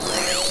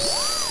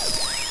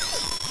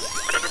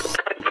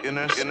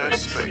inner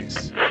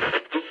space.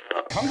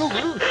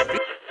 Kungaloo.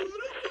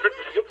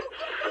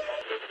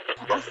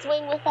 I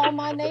swing with all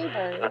my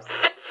neighbors.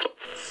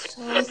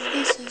 So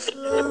this is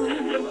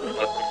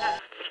love.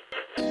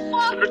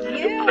 Fuck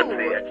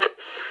you!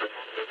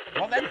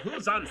 Well, then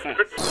who's on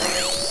first?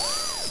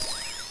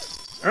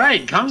 All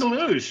right,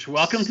 Congaloosh,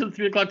 welcome to the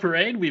 3 o'clock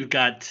parade. We've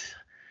got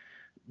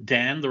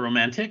Dan, the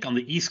romantic, on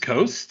the East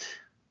Coast.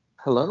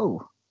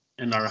 Hello.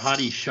 And our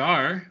hottie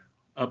Shar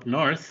up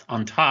north,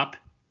 on top,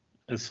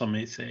 as some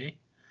may say.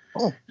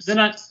 Oh. Then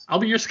I'll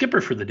be your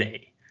skipper for the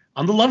day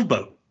on the Love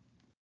Boat.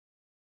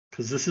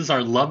 Because this is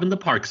our Love in the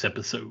Parks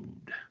episode.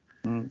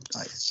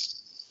 Nice.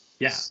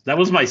 Yeah, that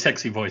was my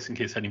sexy voice in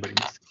case anybody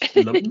missed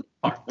it. Love in the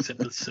Parks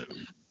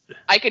episode.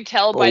 I could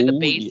tell by the Oh,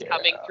 bass yeah.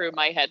 coming through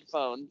my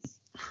headphones.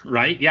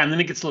 Right? Yeah, and then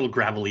it gets a little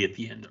gravelly at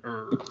the end.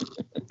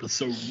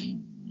 Episode.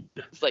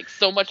 It's like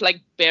so much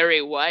like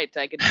Barry White,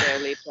 I could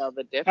barely tell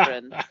the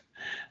difference.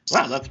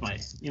 Well, that's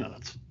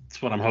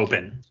that's what I'm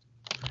hoping.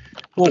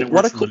 Well, Hoping it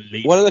what works in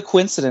the late- a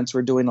coincidence!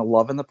 We're doing a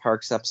Love in the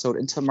Parks episode,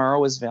 and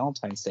tomorrow is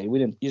Valentine's Day.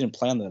 You didn't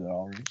plan that at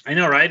all, right? I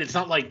know, right? It's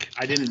not like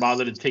I didn't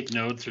bother to take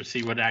notes or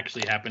see what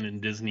actually happened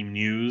in Disney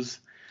news,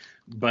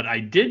 but I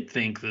did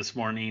think this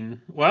morning,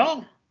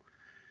 well,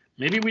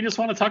 maybe we just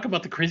want to talk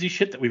about the crazy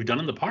shit that we've done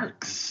in the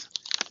parks.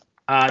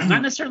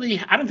 Not necessarily,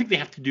 I don't think they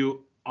have to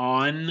do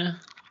on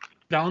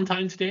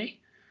Valentine's Day,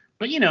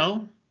 but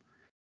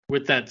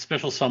with that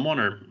special someone,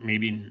 or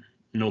maybe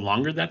no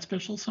longer that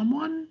special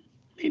someone,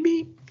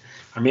 maybe.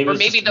 Or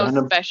maybe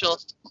those special,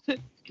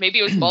 maybe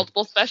it was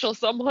multiple special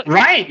someone.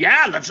 Right,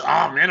 yeah,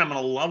 oh man, I'm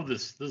going to love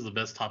this. This is the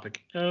best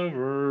topic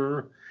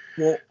ever.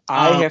 Well,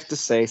 I have to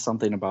say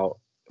something about,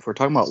 if we're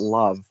talking about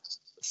love,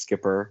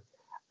 Skipper,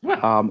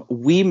 Well,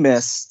 we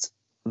missed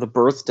the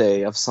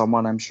birthday of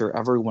someone I'm sure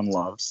everyone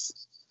loves.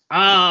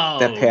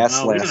 That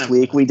passed we don't last have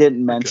week. to- We didn't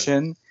we're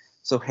mention.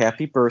 So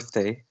happy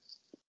birthday,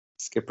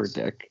 Skipper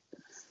Dick.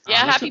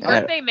 Yeah, that's happy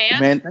okay. birthday,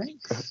 man.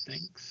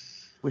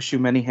 Thanks. Wish you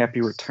many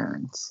happy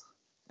returns.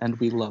 And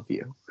we love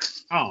you.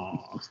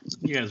 Oh,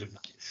 you guys are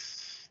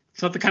nice.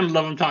 It's not the kind of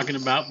love I'm talking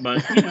about,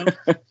 but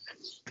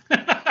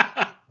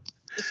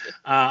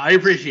I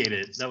appreciate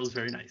it. That was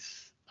very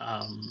nice.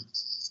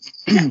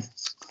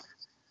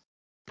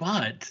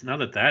 But now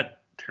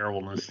that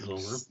terribleness is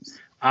over,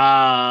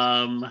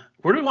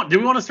 where do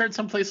we want to start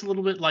someplace a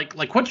little bit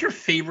like what's your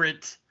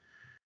favorite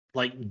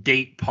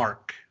date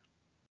park?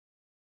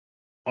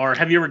 Or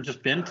have you ever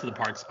just been to the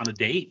parks on a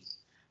date?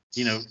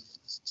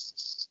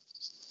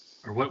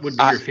 Or what would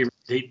be your favorite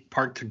date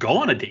park to go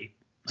on a date?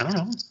 I don't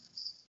know.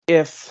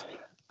 If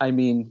I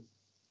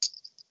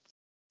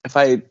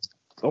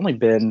only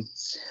been,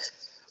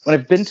 when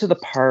I've been to the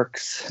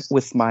parks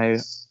with my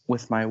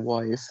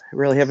wife, I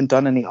really haven't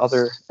done any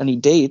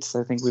dates.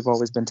 I think we've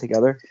always been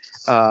together,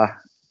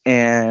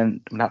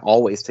 and not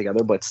always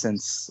together, but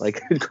since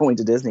going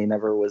to Disney,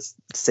 never was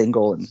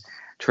single and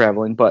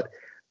traveling. But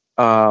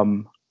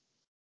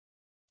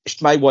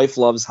my wife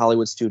loves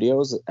Hollywood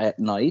Studios at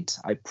night.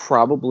 I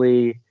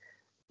probably,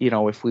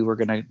 if we were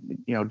gonna,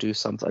 do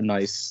a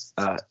nice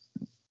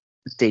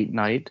date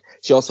night.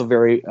 She also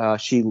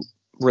she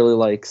really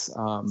likes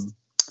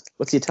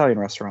what's the Italian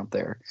restaurant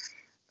there?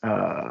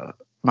 Mama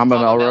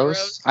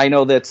Melrose. I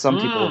know that some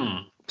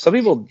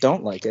people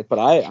don't like it, but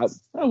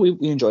we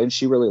enjoy it. And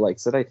she really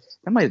likes it.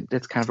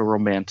 It's kind of a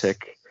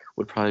romantic,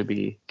 would probably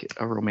be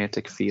a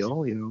romantic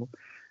feel,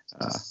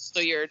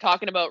 So you're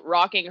talking about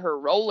rocking her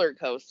roller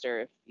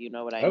coaster, if you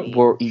know what I mean.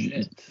 Or,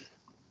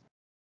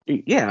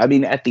 yeah, I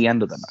mean, at the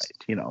end of the night,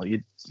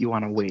 you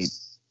want to wait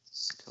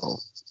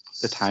till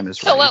the time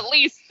is right.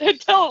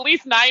 Until at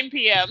least 9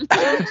 p.m.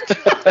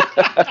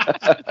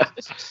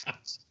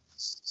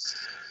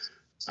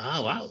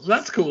 Oh wow,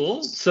 that's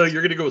cool. So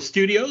you're gonna go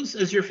Studios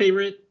as your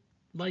favorite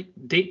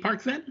date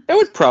park then? It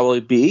would probably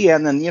be,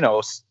 and then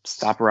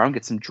stop around,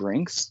 get some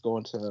drinks, go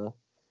into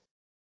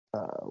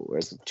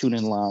where's the Tune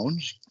In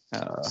Lounge.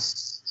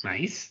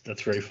 Nice,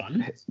 that's very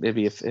fun.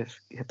 Maybe if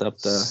hit up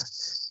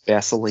the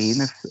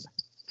Vaseline.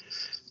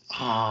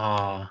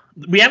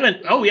 We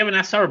haven't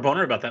asked Sour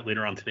Boner about that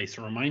later on today,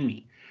 so remind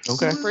me.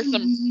 Okay.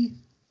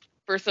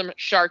 For some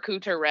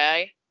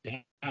charcuterie. Yeah.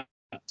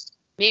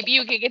 Maybe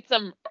you could get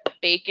some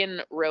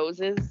bacon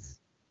roses.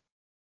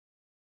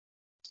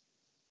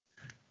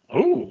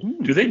 Oh,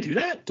 do they do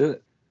that? Do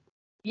it.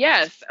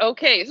 Yes.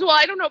 Okay. So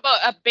I don't know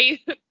about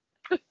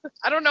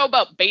I don't know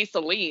about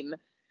Baseline,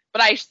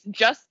 but I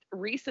just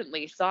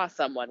recently saw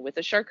someone with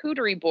a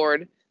charcuterie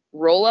board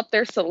roll up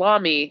their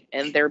salami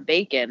and their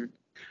bacon.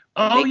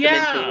 Oh make them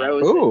into yeah.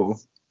 roses. Ooh.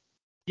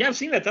 Yeah, I've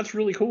seen that. That's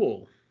really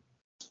cool.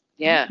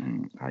 Yeah.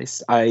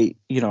 I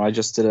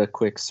just did a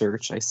quick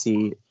search. I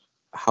see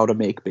how to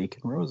make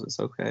bacon roses.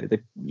 Okay.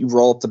 You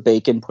roll up the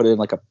bacon, put it in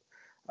like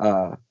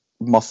a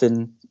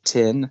muffin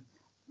tin.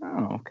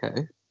 Oh,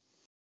 okay.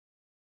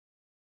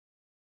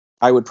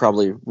 I would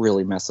probably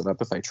really mess it up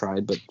if I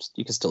tried, but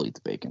you can still eat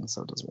the bacon,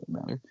 so it doesn't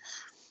really matter.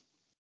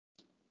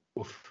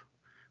 Oof.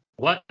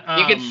 What?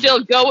 You can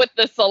still go with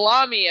the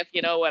salami, if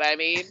you know what I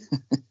mean.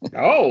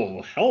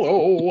 Oh,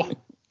 hello.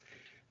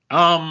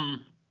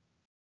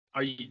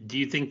 Do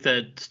you think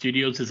that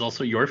Studios is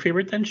also your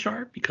favorite then,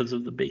 Shar, because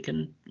of the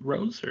bacon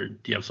rose, or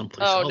do you have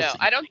someplace Oh else? no, that you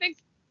I don't think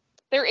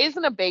there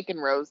isn't a bacon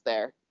rose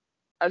there.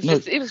 No.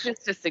 It was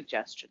just a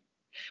suggestion.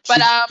 But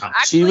She-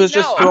 actually, she was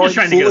just no. I'm just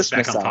trying to get us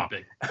foolishness back on out.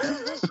 topic.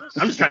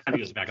 I'm just trying to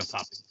get us back on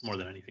topic more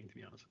than anything, to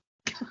be honest.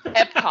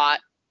 Epcot.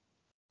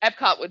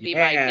 Epcot would be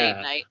my Yeah.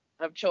 date night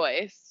of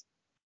choice.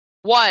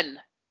 One,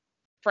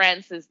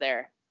 France is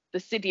there,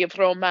 the city of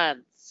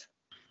romance.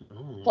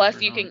 Oh, Plus,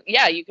 right you on. can,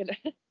 you can.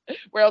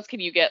 Where else can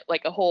you get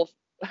like a whole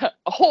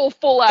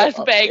full ass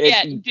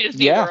baguette in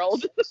Disney yeah.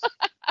 World?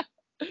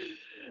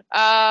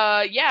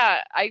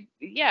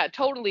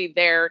 Totally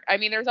there. I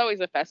mean, there's always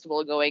a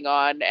festival going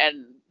on,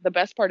 and the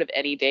best part of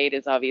any date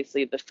is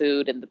obviously the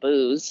food and the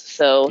booze.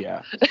 So,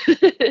 Yeah.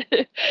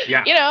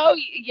 Yeah. you know,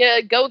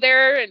 you go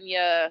there and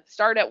you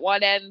start at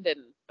one end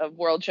of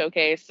World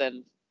Showcase,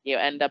 and you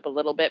end up a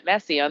little bit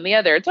messy on the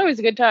other. It's always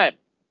a good time.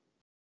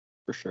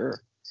 For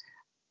sure.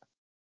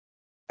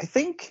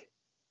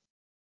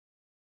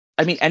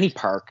 I mean, any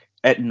park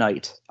at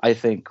night, I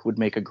think, would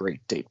make a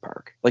great date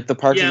park. Like, the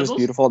parks Yeah, are just those-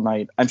 beautiful at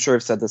night. I'm sure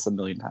I've said this a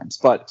million times,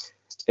 but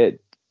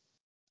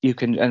you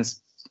can, and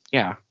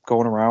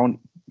going around,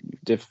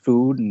 get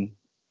food and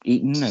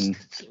eating, and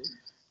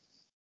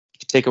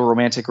take a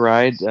romantic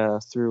ride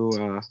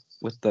through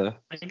with the.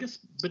 I guess,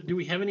 but do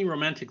we have any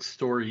romantic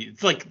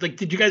stories? Like,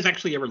 did you guys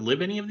actually ever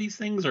live any of these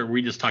things, or are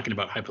we just talking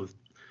about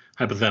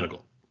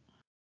hypothetical?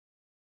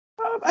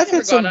 I've never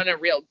had some. gone on a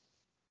real.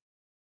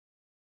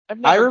 I've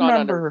I never gone on a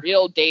remember-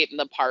 real date in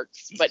the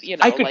parks, but you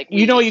know, I could, like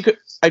you could.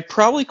 I'd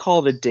probably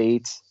call it a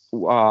date.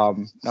 Now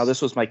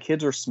this was, my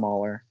kids were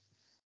smaller,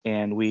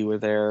 and we were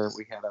there.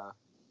 We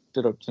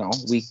did a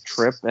week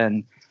trip,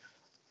 and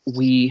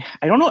I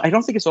don't know. I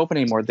don't think it's open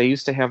anymore. They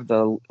used to have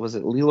was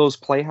it Lilo's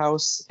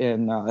Playhouse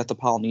at the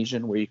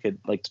Polynesian, where you could,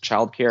 like, the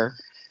childcare,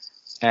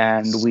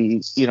 and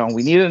we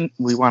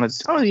wanted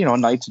a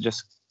night to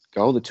just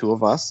go, the two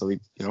of us. So we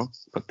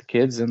put the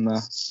kids in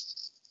the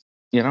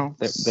they're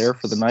there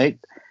for the night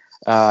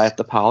at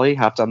the Poly,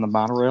 hopped on the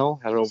monorail,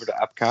 headed over to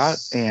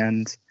Epcot,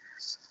 and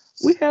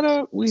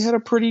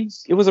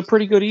it was a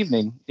pretty good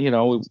evening. We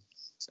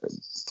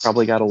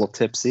probably got a little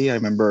tipsy. I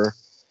remember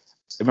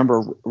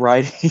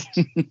riding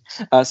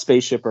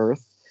Spaceship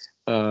Earth,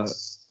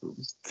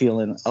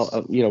 feeling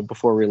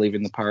before we were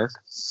leaving the park.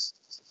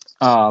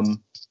 I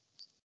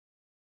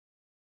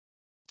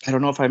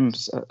don't know if I'm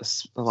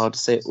allowed to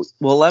say it.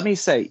 Well, let me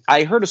say,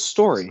 I heard a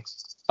story.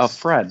 A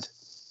friend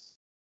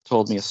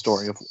told me a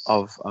story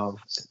of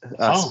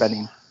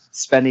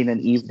spending an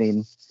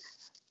evening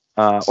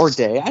or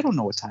day. I don't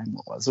know what time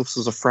it was. This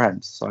was a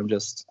friend, so I'm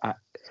just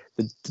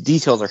the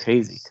details are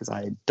hazy because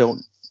I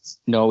don't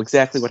know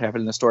exactly what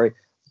happened in the story.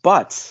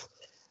 But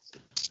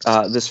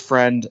this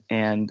friend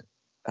and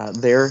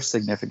their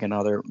significant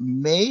other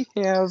may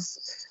have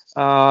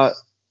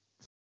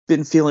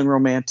been feeling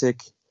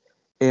romantic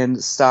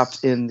and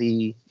stopped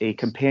in a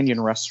companion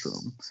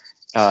restroom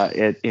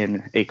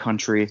in a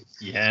country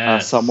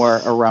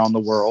somewhere around the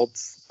world.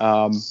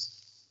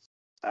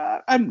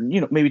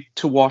 Maybe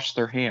to wash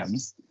their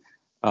hands.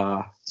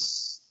 But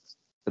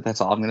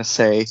that's all I'm going to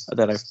say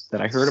that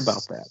I heard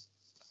about that.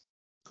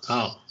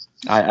 Oh,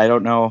 I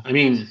don't know. I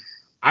mean,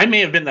 I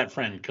may have been that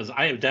friend, because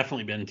I have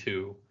definitely been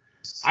to.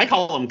 I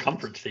call them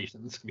comfort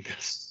stations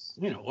because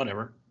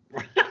whatever.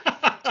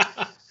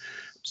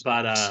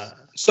 But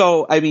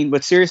so I mean,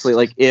 but seriously,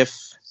 like, if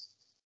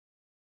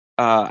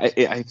I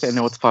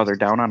know it's farther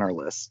down on our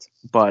list,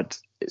 but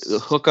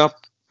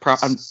hookup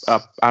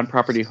on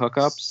property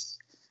hookups,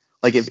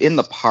 like, if in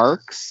the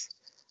parks,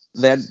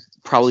 that'd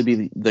probably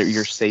be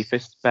your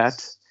safest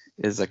bet,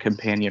 is a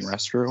companion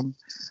restroom.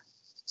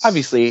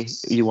 Obviously,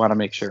 you want to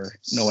make sure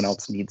no one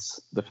else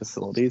needs the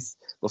facilities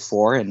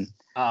before, and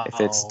if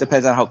it's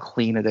depends on how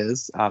clean it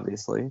is,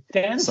 obviously.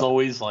 Dan's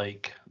always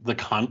like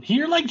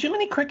you're like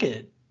Jiminy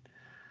Cricket.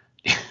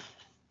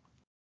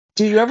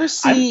 Do you ever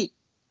see?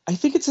 I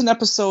think it's an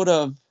episode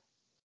of.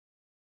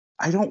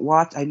 I don't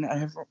watch. I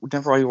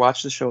never really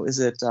watched the show. Is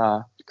it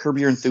Curb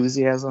Your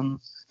Enthusiasm?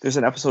 There's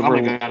an episode. Oh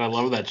where my god, I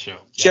love that show.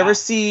 Did you ever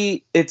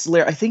see? It's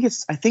Larry. I think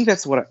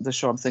that's what the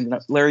show I'm thinking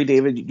of. Larry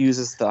David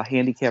uses the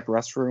handicapped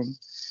restroom,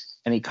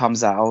 and he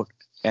comes out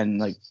and,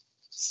 like,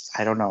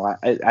 I don't know.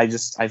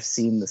 I've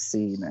seen the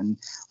scene, and,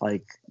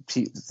 like,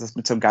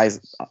 some guys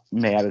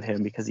mad at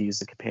him because he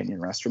used the companion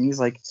restroom. He's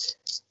like.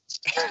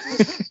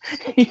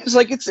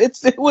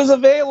 It was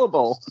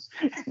available.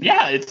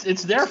 Yeah,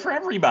 it's there for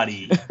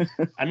everybody.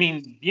 I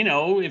mean,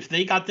 if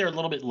they got there a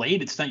little bit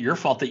late, it's not your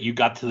fault that you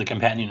got to the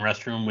companion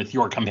restroom with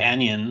your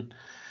companion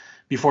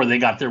before they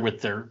got there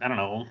with their, I don't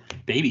know,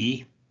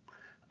 baby.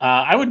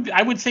 I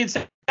would say it's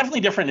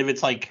definitely different if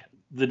it's like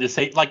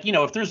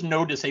if there's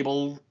no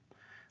disabled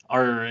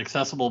or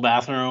accessible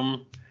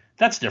bathroom,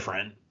 that's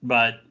different.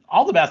 But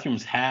all the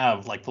bathrooms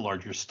have, like, the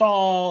larger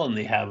stall, and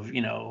they have,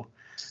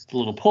 the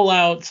little pull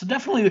out. So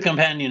definitely the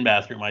companion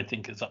bathroom, I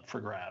think, is up for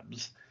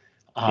grabs.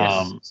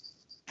 Yes.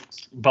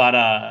 But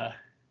I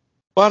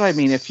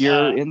mean, if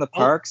you're in the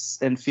parks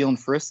and feeling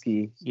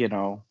frisky,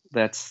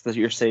 that's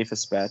your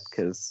safest bet,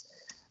 because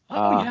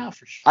Oh yeah,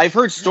 for sure. I've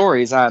heard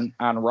stories on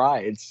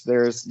rides.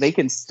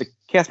 The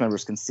cast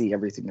members can see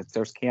everything.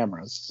 There's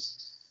cameras.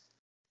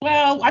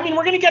 Well, I mean,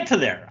 we're gonna get to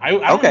there. I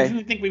Okay. don't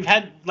even think we've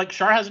had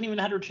Shar hasn't even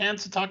had her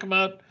chance to talk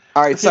about.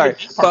 All right, the sorry,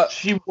 favorite part. but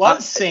She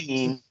was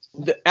saying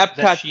the that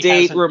Epcot she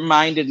date hasn't-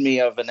 reminded me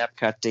of an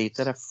Epcot date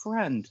that a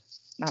friend,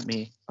 not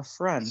me, a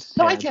friend.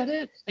 No, I had. get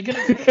it. I get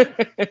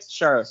it.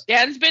 Sure.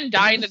 Dan's been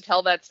dying to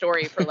tell that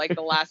story for like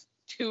the last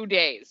 2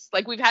 days.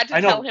 Like we've had to I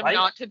know, tell him right?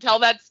 not to tell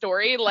that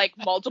story like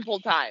multiple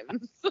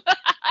times.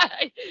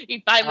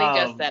 He finally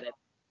just said it.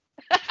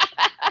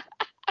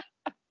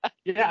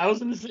 Yeah, I was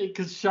gonna say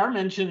because Shar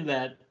mentioned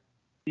that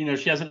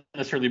she hasn't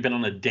necessarily been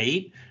on a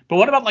date, but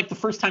what about like the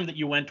first time that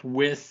you went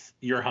with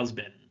your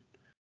husband?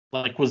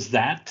 Like, was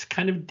that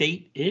kind of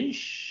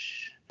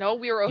date-ish? No,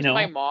 we were with You know?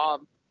 my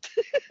mom.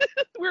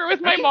 We were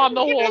with my mom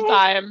the whole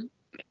time.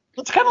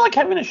 It's kind of like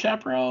having a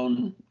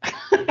chaperone.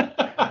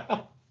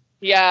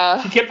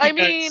 Yeah. She kept I you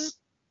guys,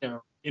 mean,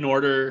 in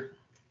order.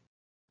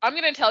 I'm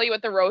going to tell you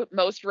what the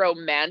most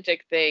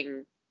romantic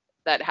thing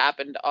that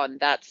happened on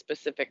that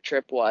specific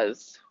trip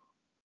was.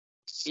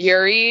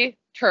 Yuri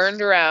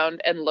turned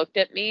around and looked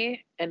at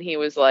me, and he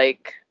was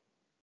like,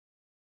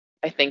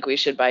 I think we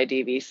should buy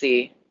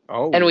DVC.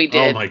 Oh. And we Oh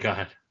did. my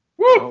god.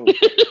 Oh.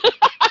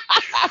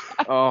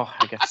 Oh,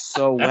 I got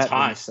so That's wet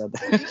when you hot. said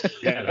that.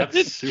 Yeah, that's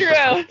It's super true.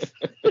 hot.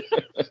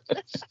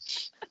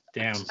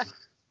 Damn.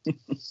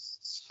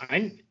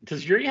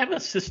 Does Yuri have a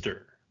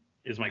sister?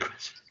 Is my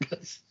question.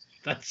 'Cause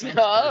that's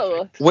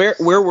Oh. Where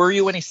were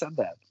you when he said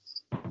that?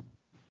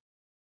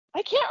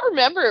 I can't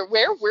remember.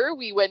 Where were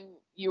we when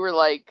you were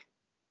like,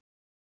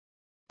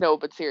 no,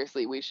 but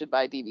seriously, we should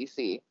buy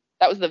DVC?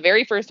 That was the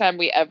very first time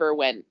we ever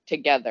went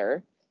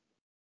together.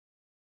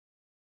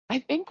 I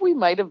think we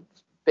might have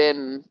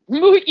been,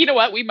 you know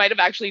what? We might have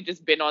actually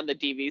just been on the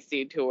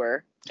DVC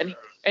tour and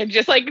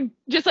just like,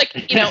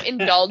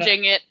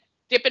 indulging it,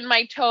 dipping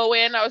my toe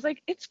in. I was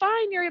like, it's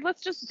fine, Yuri.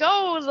 Let's just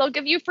go. They'll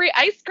give you free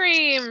ice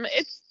cream.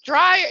 It's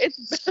dry.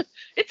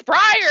 It's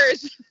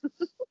Briars.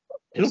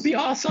 It'll be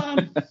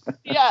awesome.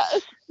 Yeah.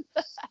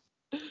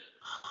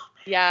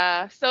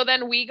 Yeah. So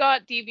then we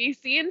got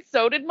DVC and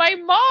so did my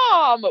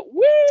mom.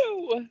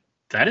 Woo!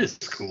 That is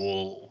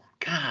cool.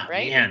 God,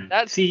 Right? man.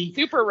 That's See,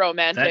 super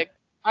romantic.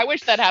 I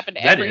wish that happened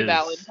that every is.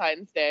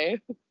 Valentine's Day.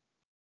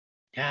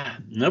 yeah,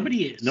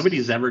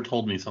 nobody's ever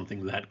told me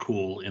something that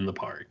cool in the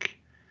park.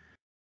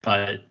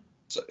 But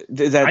So,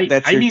 that's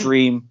I your mean-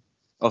 dream.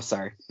 Oh,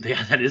 sorry.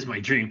 yeah, that is my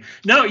dream.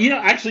 No,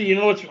 actually,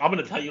 what? I'm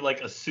gonna tell you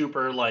like a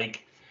super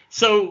like.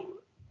 So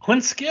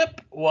when Skip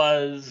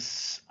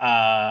was,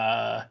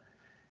 when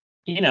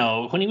he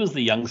was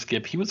the young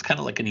Skip, he was kind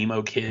of like an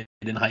emo kid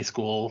in high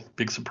school.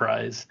 Big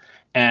surprise.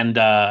 And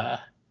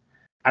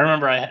I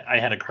remember I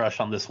had a crush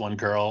on this one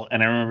girl,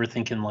 and I remember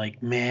thinking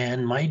like,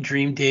 man, my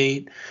dream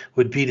date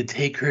would be to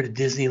take her to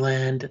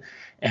Disneyland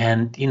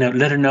and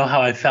let her know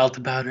how I felt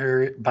about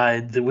her by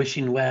the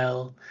wishing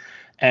well.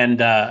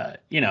 And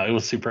it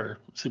was super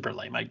super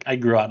lame. I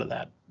grew out of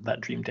that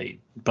dream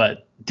date.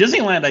 But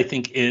Disneyland, I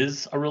think,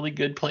 is a really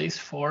good place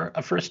for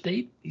a first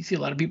date. You see a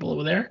lot of people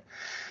over there.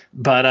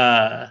 But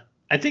I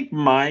think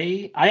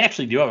I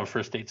actually do have a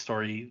first date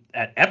story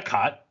at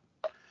Epcot,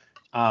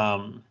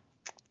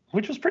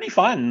 which was pretty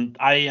fun.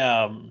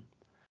 I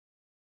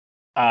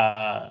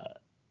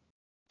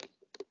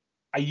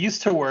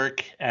used to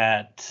work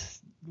at,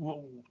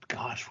 what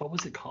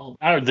was it called?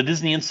 The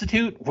Disney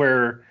Institute,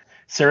 where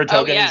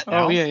Saratoga yeah. is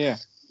now. Oh, yeah.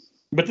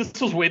 But this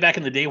was way back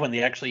in the day when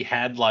they actually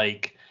had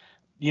like,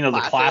 the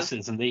Classes.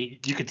 classes, and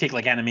you could take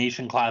like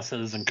animation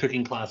classes and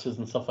cooking classes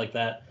and stuff like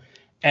that.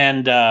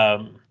 And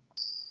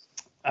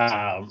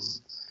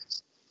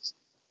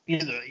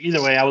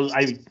either way, I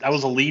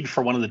was a lead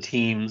for one of the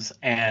teams,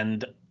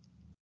 and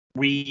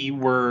we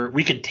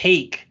could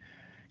take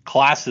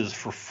classes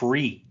for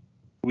free.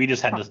 We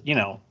just had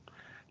to,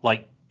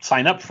 like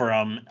sign up for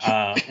them,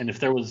 and if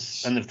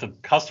the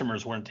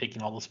customers weren't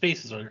taking all the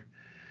spaces or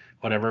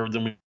whatever,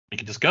 then we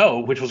could just go,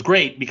 which was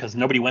great because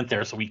nobody went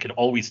there, so we could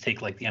always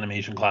take like the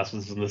animation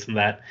classes and this and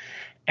that.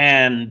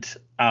 And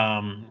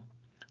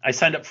I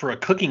signed up for a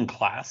cooking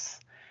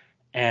class,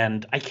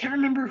 and I can't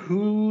remember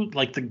who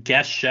like the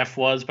guest chef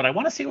was, but I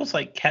want to say it was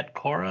like Kat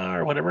Cora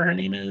or whatever her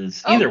name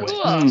is. Oh, Either way,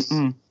 cool.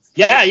 Mm-mm.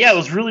 yeah, it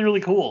was really really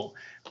cool.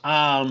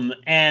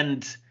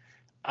 And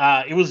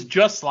it was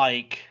just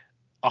like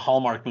a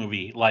Hallmark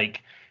movie.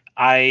 Like,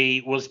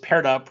 I was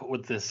paired up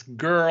with this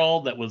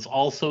girl that was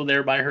also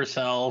there by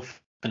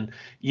herself, and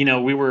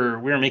we were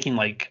making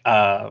like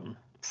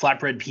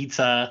flatbread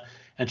pizza,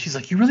 and she's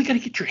like, you really got to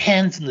get your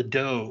hands in the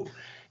dough.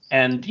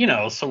 And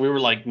so we were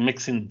like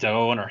mixing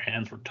dough, and our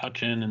hands were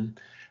touching, and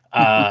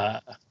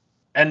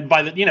and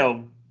by the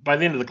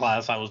end of the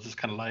class, I was just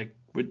kind of like,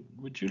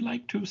 would you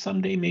like to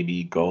someday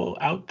maybe go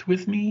out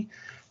with me?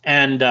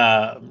 And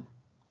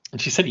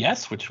she said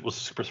yes, which was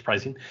super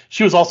surprising.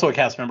 She was also a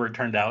cast member, it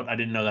turned out. I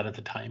didn't know that at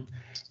the time.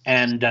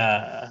 And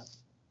I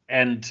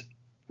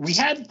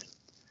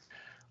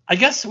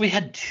guess we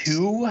had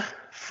 2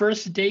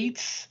 first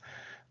dates.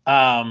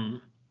 The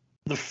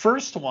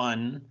first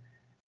one,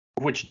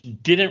 which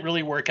didn't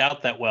really work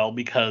out that well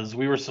because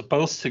we were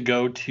supposed to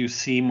go to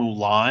see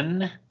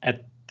Mulan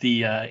at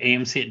the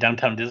AMC at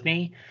Downtown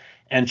Disney,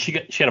 and she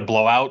had a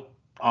blowout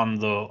on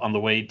the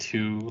way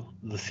to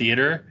the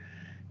theater,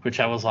 which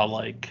I was all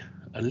like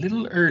a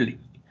little early,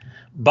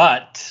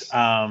 but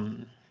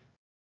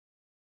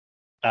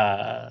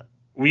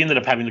we ended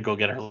up having to go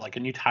get her like a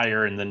new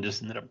tire, and then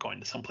just ended up going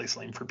to someplace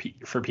lame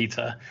for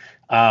pizza.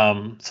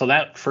 So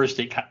that first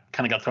date kind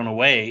of got thrown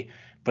away.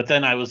 But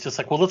then I was just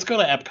like, well, let's go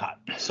to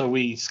Epcot. So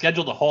we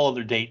scheduled a whole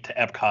other date to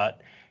Epcot.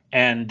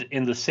 And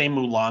in the same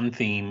Mulan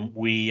theme,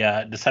 we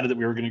decided that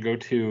we were going to go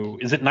to,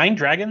 is it Nine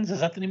Dragons?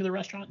 Is that the name of the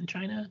restaurant in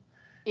China?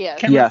 Yeah.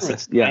 Can't remember Yes, if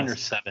it's yes. 9 or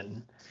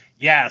 7.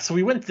 Yeah, so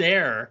we went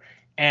there,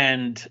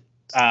 and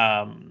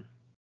the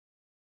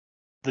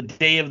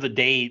day of the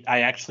date,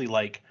 I actually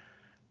like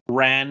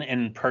ran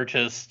and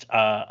purchased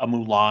a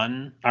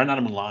Mulan, or not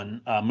a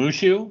Mulan,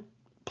 Mushu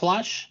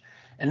plush.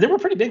 And they were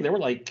pretty big. They were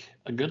like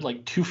a good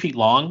like 2 feet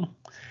long.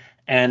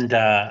 And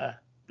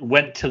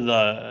went to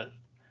the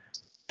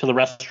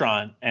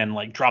restaurant and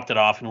like dropped it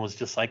off and was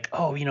just like,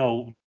 oh,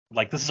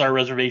 like this is our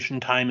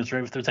reservation time. Is there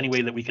if there's any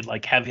way that we could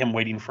like have him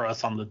waiting for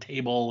us on the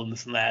table and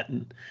this and that?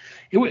 And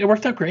it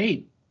worked out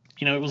great.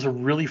 It was a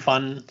really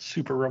fun,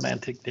 super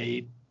romantic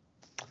date.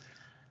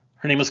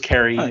 Her name was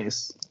Carrie.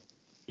 Nice.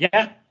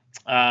 Yeah.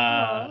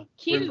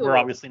 Cute. We're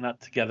obviously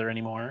not together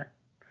anymore.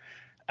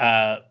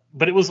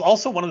 But it was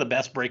also one of the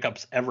best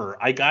breakups ever.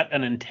 I got a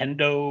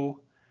Nintendo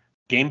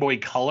Game Boy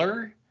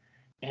Color,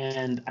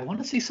 and I want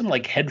to say some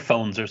like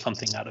headphones or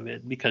something out of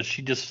it, because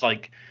she just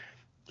like,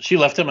 she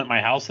left them at my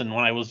house, and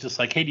when I was just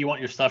like, hey, do you want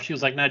your stuff? She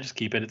was like, nah, just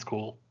keep it. It's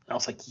cool. And I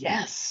was like,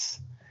 yes.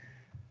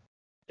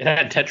 It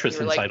had Tetris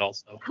You were inside like,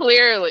 also.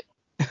 Clearly.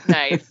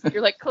 Nice.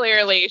 You're like,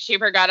 clearly she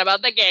forgot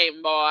about the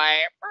Game Boy.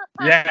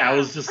 Yeah, I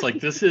was just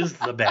like, this is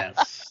the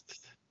best.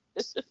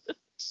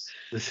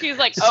 She's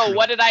like, oh,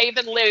 what did I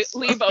even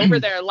leave over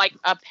there? Like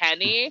a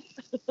penny?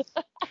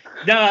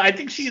 No, I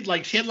think she had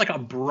like a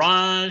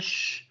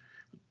brush.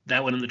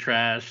 That went in the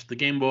trash. The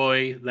Game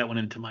Boy, that went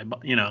into my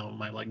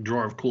my like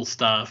drawer of cool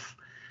stuff.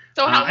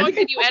 So how I long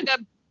think did you end up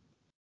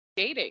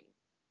dating?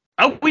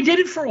 Oh, we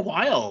dated for a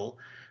while.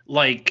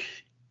 Like,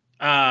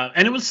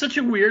 and it was such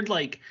a weird,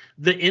 like,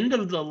 the end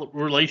of the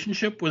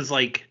relationship was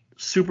like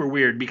super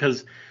weird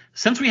because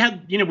since we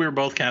had, we were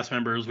both cast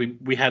members,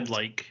 we had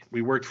like,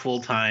 we worked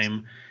full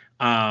time.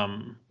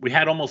 We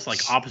had almost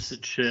like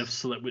opposite shifts,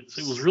 so that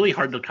it was really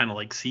hard to kind of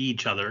like see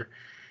each other.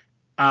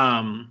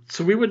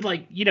 So we would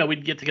like,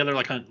 we'd get together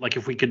like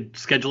if we could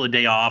schedule a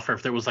day off, or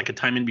if there was like a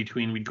time in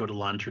between, we'd go to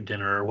lunch or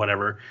dinner or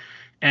whatever.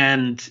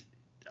 And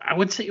I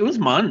would say it was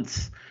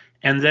months.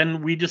 And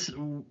then we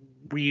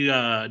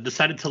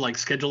decided to like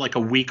schedule like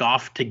a week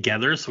off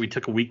together. So we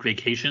took a week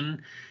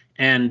vacation,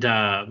 and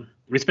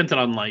we spent it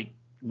on like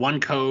one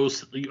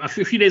coast, a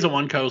few days on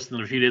one coast and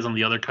then a few days on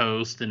the other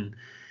coast, and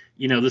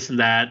this and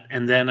that.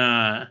 And then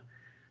a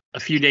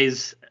few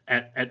days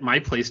at my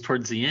place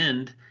towards the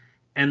end.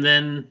 And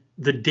then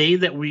the day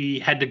that we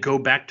had to go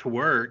back to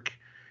work,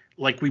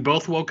 like we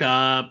both woke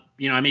up,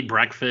 I made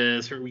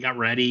breakfast, or we got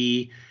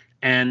ready,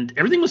 and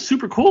everything was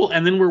super cool.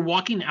 And then we're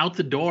walking out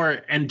the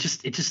door, and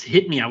it just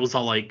hit me. I was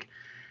all like,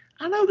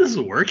 I don't know if this is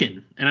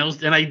working.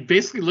 And I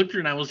basically looked at her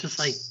and I was just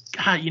like,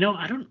 God,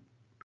 I don't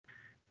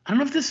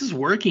know if this is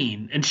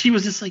working. And she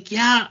was just like,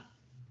 yeah,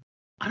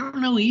 I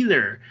don't know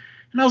either.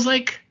 And I was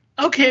like,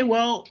 okay,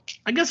 well,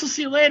 I guess I'll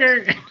see you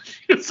later. And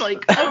she was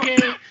like, okay.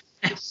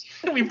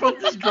 And we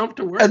both just drove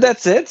to work. And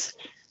that's it?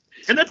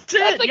 And that's it.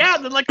 That's like, yeah.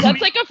 Then like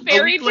that's like a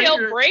fairy week tale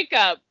later,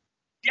 breakup.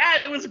 Yeah,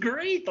 it was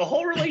great. The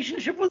whole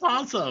relationship was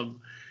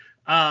awesome.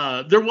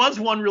 There was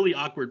one really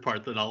awkward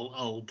part that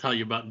I'll tell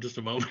you about in just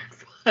a moment.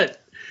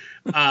 But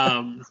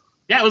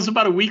yeah, it was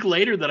about a week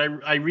later that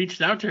I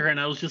reached out to her, and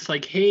I was just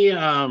like, hey,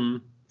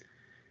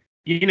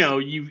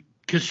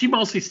 because she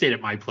mostly stayed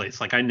at my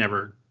place. Like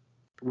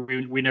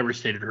we never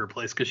stayed at her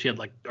place because she had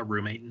like a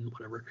roommate and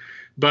whatever.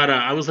 But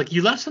I was like,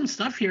 you left some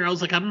stuff here. I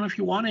was like, I don't know if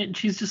you want it. And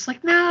she's just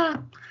like, nah,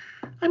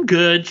 I'm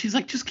good. She's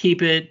like, just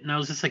keep it. And I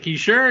was just like, you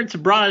sure? It's a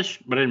brush.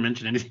 But I didn't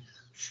mention anything.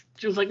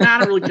 She was like, nah, I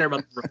don't really care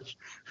about the brush.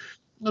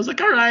 And I was like,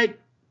 all right.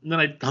 And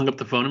then I hung up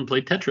the phone and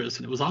played Tetris,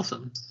 and it was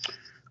awesome.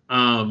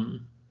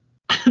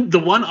 The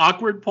one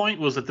awkward point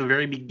was at the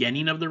very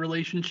beginning of the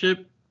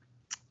relationship.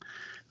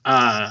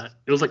 It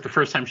was like the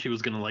first time she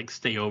was going to like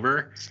stay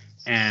over.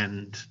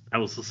 And I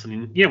was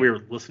listening, we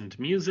were listening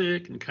to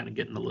music and kind of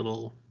getting a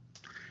little,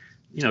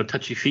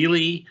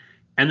 touchy-feely.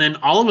 And then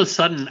all of a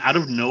sudden, out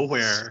of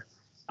nowhere,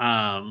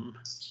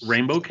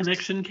 Rainbow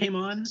Connection came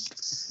on.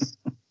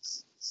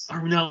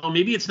 Or no,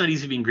 maybe It's Not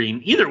Easy Being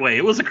Green. Either way,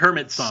 it was a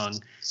Kermit song.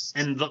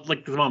 And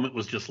the moment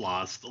was just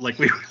lost. Like,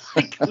 we were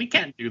like, we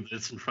can't do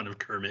this in front of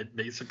Kermit,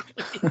 basically.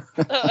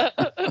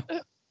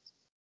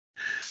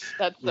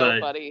 That's so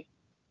funny.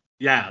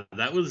 Yeah,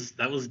 that was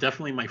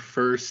definitely my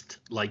first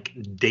like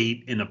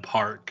date in a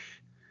park,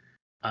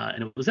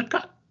 and it was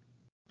Epcot.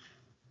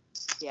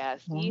 Yeah,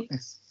 see,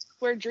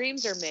 where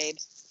dreams are made.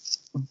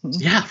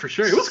 Yeah, for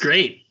sure. It was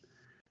great.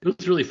 It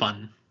was really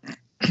fun.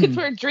 It's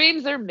where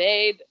dreams are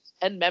made.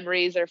 and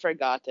memories are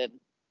forgotten.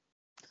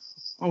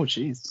 Oh,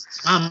 jeez.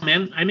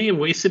 Man, I may have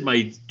wasted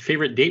my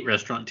favorite date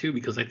restaurant too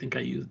because I think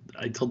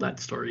I told that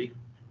story.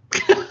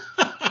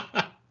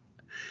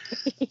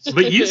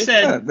 But you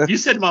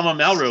said Mama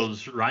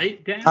Melrose,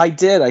 right, Dan? I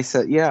did. I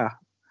said, yeah.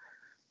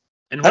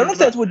 And I don't know if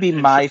that would be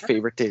and my Char?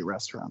 favorite date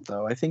restaurant,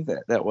 though. I think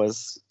that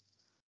was.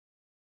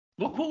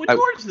 What would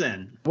yours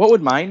then? What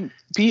would mine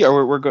be?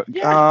 Or we're good.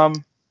 Yeah.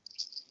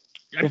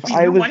 If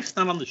Your wife's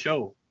not on the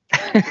show.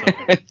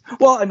 So.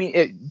 Well, I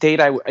mean, date.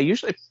 I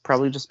usually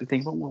probably just be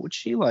thinking, well, what would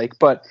she like?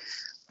 But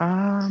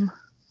let's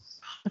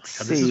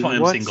see. This is why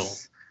I'm single.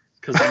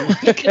 Because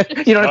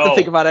you don't have to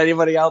think about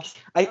anybody else.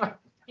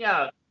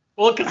 Yeah.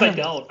 Well, because I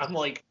don't. I'm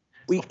like,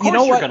 of course you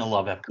know you're what? gonna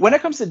love Epcot. When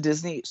it comes to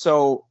Disney,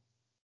 so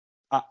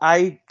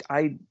I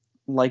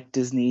like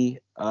Disney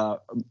a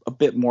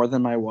bit more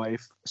than my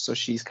wife. So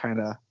she's kind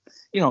of,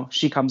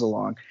 she comes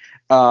along.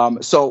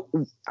 So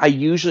I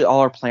usually, all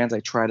our plans,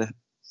 I try to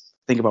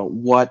think about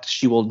what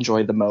she will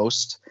enjoy the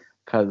most,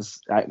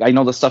 because I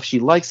know the stuff she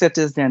likes at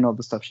Disney. I know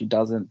the stuff she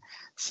doesn't.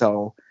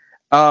 So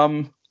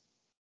I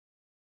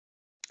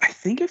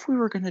think if we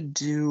were going to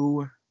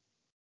do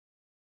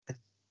a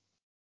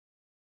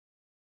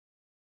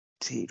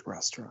date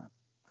restaurant,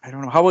 I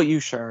don't know. How about you,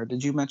 Shar?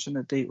 Did you mention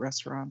a date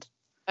restaurant?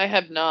 I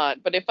have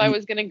not, but if I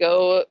was gonna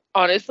go,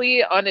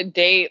 honestly, on a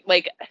date,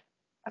 like,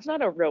 I'm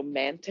not a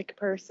romantic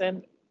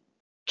person.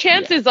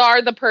 Chances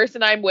are the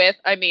person I'm with,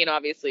 I mean,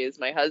 obviously is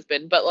my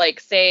husband, but like,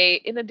 say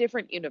in a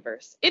different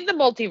universe, in the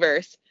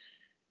multiverse,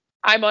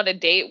 I'm on a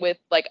date with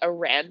like a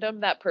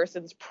random, that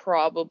person's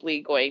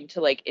probably going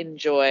to like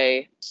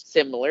enjoy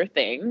similar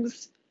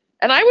things.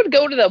 And I would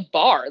go to the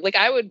bar. Like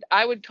I would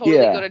totally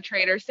go to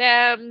Trader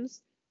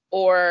Sam's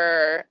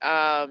or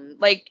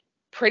like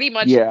pretty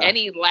much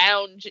any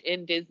lounge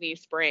in Disney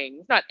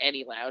Springs. Not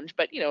any lounge,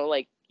 but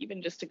like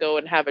even just to go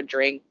and have a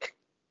drink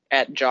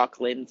at Jock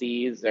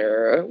Lindsay's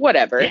or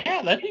whatever.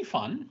 Yeah, that'd be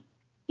fun.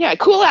 Yeah,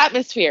 cool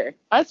atmosphere.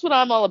 That's what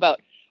I'm all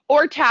about.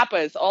 Or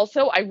tapas.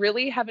 Also, I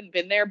really haven't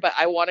been there, but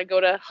I want to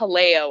go to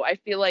Haleo. I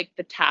feel like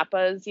the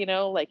tapas,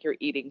 like you're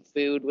eating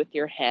food with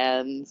your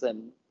hands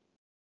and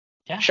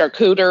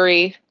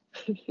charcuterie.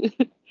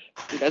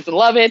 Who doesn't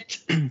love it?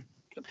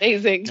 It's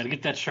amazing. Gotta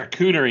get that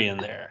charcuterie in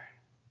there.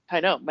 I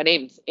know. My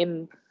name's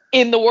in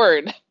the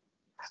word.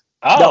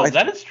 Oh,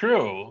 that is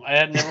true. I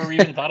had never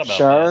even thought about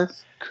that.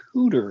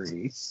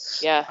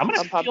 Charcuterie. Yeah, I'm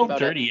gonna feel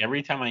dirty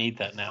every time I eat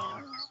that now.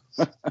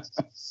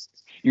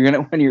 You're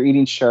gonna when you're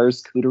eating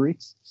Char's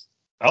cooterie.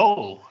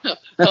 Oh.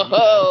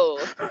 Oh.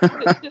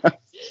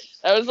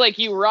 That was like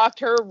you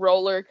rocked her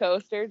roller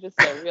coaster. Just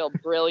a real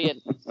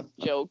brilliant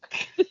joke.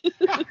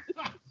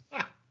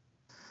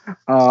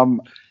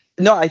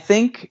 No, I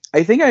think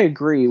I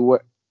agree.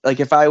 What, like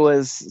if I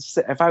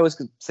was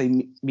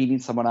say meeting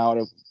someone out,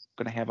 I'm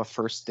gonna have a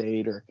first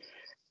date, or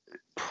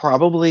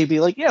probably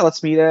be like, yeah,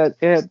 let's meet at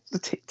the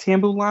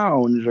Tambu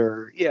Lounge,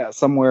 or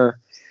somewhere,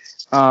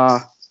 or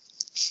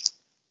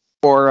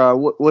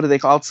what do they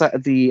call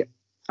the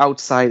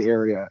outside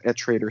area at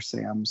Trader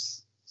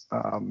Sam's?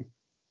 We're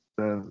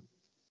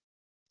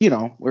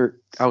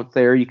out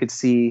there. You could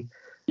see.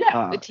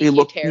 The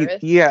Tiki Terrace.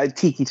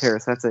 Tiki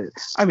Terrace. That's it.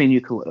 I mean,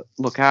 you could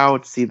look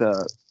out, see I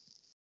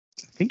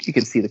think you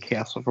can see the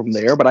castle from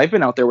there. But I've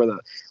been out there where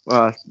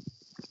all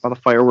the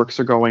fireworks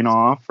are going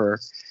off, or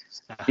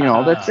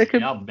that's it.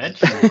 Could, I'll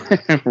bet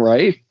you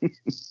right.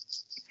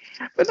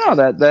 But no,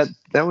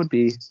 that would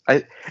be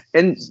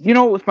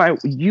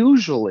with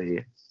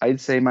usually I'd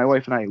say my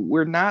wife and I,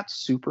 we're not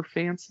super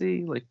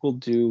fancy. Like we'll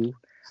do.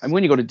 I mean,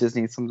 when you go to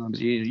Disney,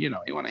 sometimes you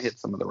want to hit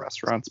some of the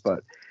restaurants,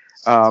 but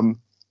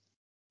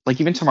like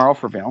even tomorrow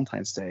for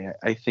Valentine's Day,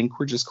 I think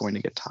we're just going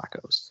to get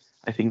tacos.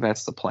 I think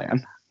that's the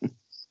plan.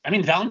 I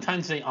mean,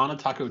 Valentine's Day on a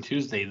Taco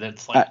Tuesday,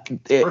 that's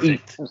like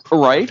perfect.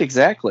 Right?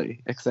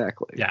 Exactly.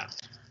 Yeah.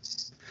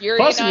 Yuri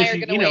Plus, and I if are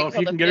you, going to wait if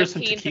till you the can get her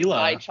some 15th to tequila.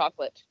 buy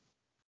chocolate.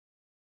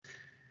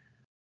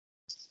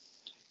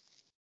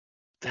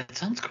 That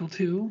sounds cool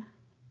too.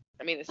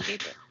 I mean, it's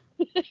cheaper.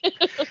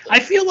 I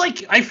feel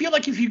like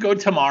if you go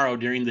tomorrow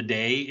during the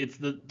day, it's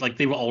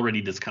they've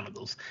already discounted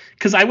those.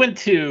 Because I went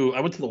to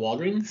the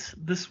Walgreens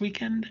this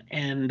weekend,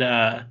 and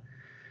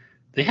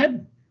they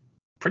had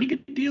pretty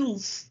good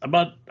deals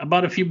about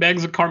a few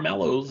bags of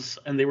Carmelos,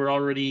 and they were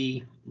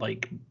already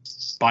like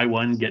buy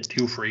one get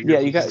two free. Yeah,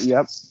 you got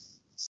yep.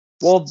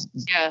 Well,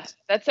 yeah,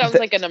 that sounds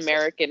like an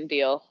American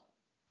deal.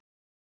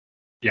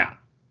 Yeah,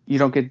 you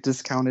don't get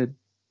discounted.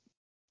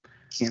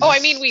 Oh, I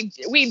mean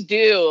we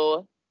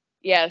do.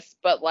 Yes,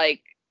 but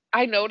like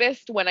I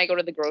noticed when I go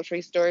to the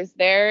grocery stores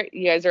there,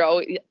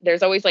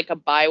 there's always like a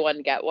buy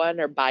one get one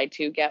or buy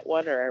two get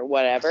one or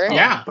whatever.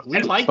 Yeah, we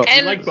like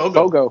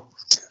BOGO.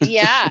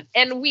 Yeah,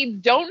 and we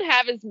don't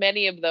have as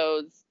many of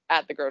those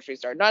at the grocery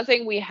store. Not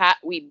saying we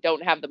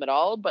don't have them at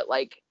all, but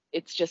like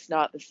it's just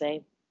not the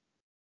same.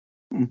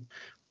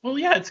 Well,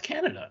 yeah, it's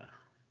Canada.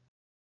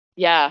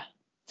 Yeah,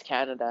 it's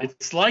Canada.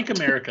 It's like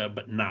America,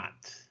 but not.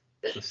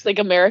 It's like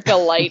America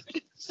Light.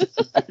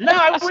 No,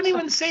 I wouldn't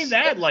even say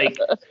that. Like,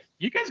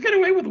 You guys get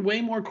away with way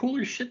more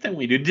cooler shit than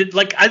we do.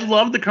 I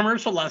love the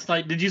commercial last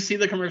night. Did you see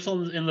the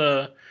commercial during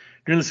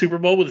the Super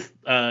Bowl with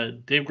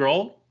Dave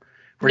Grohl?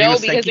 No,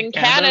 because in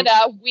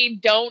Canada we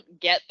don't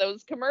get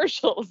those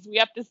commercials. We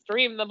have to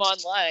stream them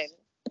online.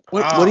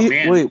 What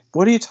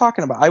are you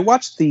talking about? I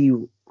watched the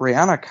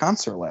Rihanna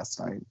concert last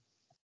night.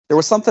 There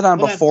was something on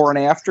before and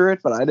after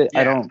it, but I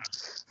don't.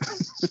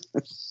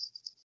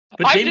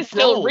 But I'm Dave just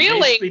still Grohl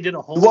reeling. basically did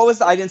a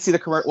whole. I didn't see the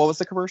commercial. What was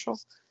the commercial?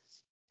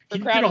 He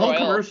did a whole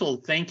commercial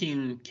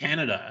thanking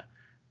Canada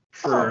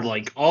for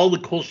all the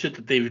cool shit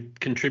that they've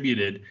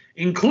contributed,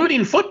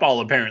 including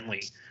football.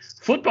 Apparently,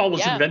 football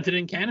was invented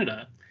in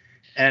Canada,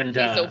 and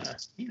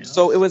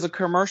so it was a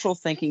commercial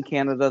thanking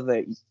Canada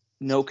that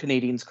no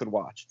Canadians could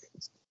watch.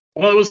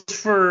 Well, it was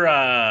for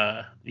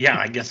I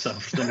guess so.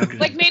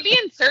 Like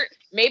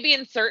maybe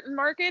in certain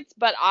markets,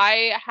 but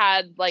I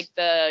had like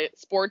the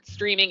sports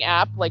streaming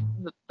app, like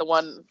the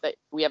one that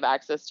we have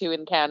access to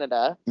in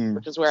Canada,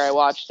 which is where I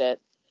watched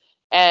it.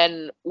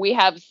 And we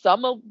have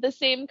some of the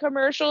same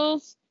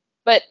commercials,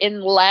 but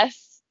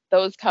unless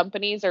those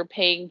companies are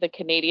paying the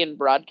Canadian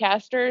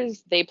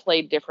broadcasters, they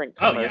play different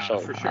commercials. Oh,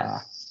 yeah, for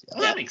sure.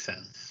 Well, that makes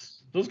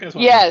sense. Those guys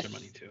want to make their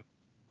money too.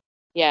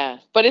 Yeah,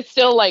 but it's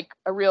still like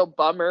a real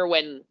bummer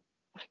when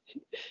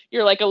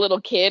you're like a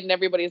little kid and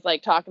everybody's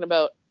like talking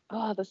about,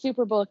 the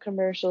Super Bowl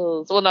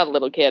commercials. Well, not a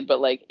little kid,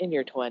 but like in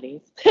your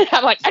 20s.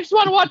 I'm like, I just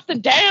want to watch the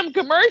damn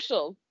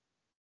commercials.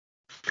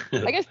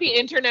 I guess the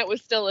internet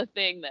was still a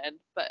thing then,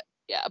 but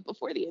yeah,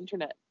 before the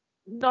internet,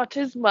 not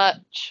as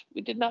much.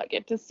 We did not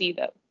get to see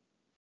them.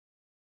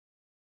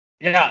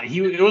 Yeah,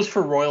 it was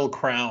for Royal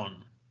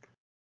Crown.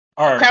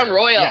 Crown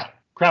Royal. Yeah,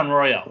 Crown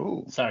Royal.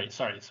 Ooh. Sorry.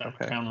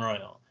 Okay. Crown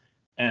Royal.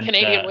 And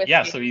Canadian whiskey.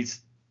 Yeah, so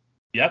he's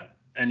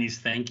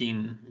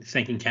thanking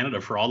Canada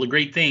for all the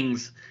great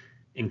things,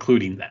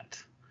 including that.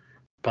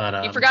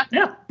 But you forgot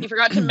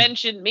to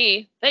mention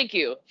me. Thank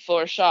you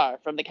for Char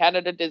from the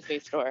Canada Disney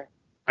Store.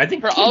 I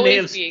think for Kim always may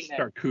have being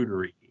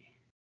charcuterie.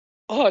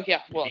 Oh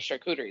yeah, well,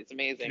 charcuterie is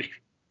amazing.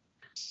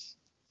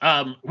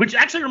 Which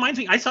actually reminds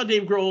me, I saw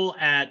Dave Grohl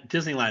at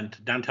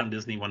Disneyland, downtown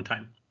Disney, one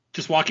time,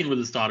 just walking with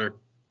his daughter.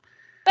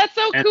 That's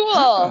so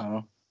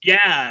cool.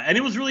 Yeah, and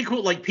it was really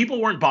cool. Like, people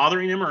weren't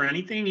bothering him or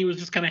anything. He was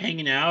just kind of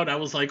hanging out. I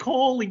was like,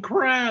 holy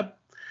crap.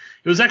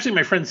 It was actually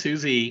my friend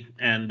Susie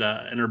and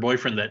her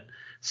boyfriend that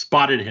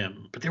spotted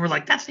him. But they were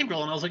like, that's Dave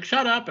Grohl. And I was like,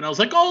 shut up. And I was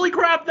like, holy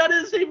crap, that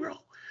is Dave Grohl.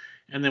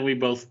 And then we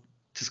both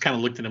just kind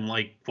of looked at him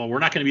like, well, we're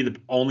not going to be the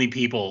only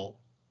people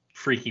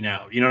freaking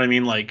out. You know what I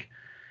mean? Like,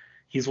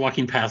 he's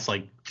walking past,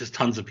 like, just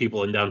tons of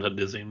people in downtown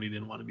Disney, and we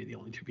didn't want to be the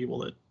only two people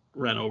that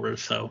ran over.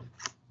 So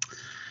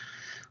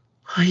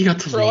you got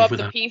to throw leave up with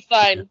the peace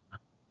sign.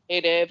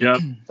 Hey, Dave.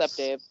 Yep. What's up,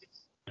 Dave?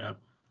 Yep.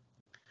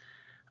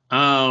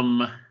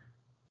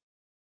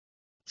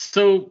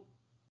 So,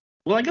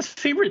 well, I guess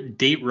favorite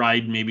date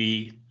ride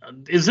maybe.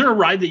 Is there a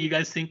ride that you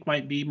guys think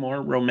might be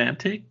more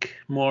romantic,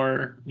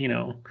 more,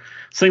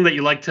 something that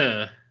you like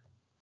to?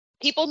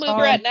 People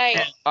Mover at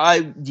night.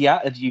 Yeah,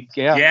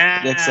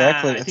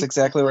 exactly. That's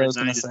exactly what I was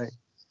going to say.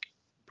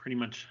 Pretty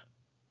much.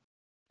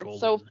 Golden.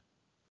 So,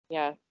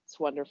 yeah, it's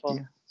wonderful.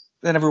 Yeah.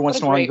 Then every once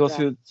in a while you go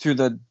through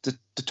the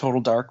total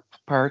dark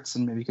parts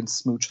and maybe you can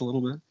smooch a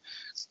little bit.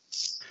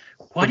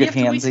 Why do you have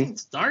to wait till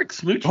it's dark?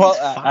 Smooching is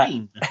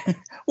fine.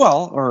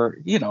 Or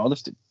there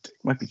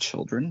might be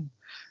children,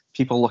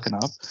 people looking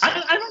up.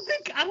 I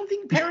don't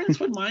think parents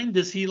would mind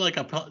to see like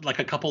a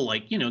couple go a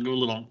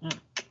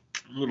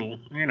little.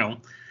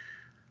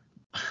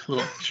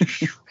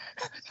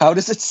 How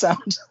does it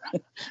sound?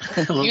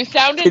 You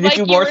sounded Can you like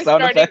do you more were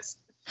sound starting. effects?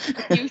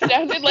 You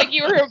sounded like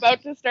you were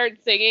about to start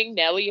singing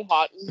Nelly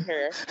Hot in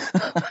Her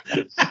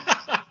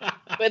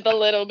with a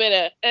little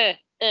bit of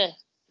and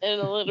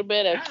a little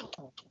bit of.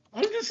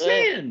 I'm just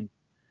saying,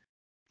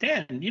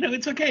 Dan.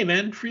 It's okay,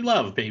 man. Free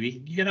love,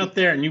 baby. You get out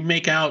there and you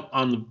make out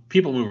on the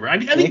People Mover. I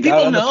think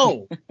people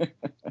know.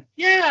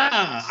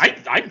 Yeah,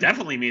 I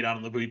definitely made out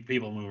on the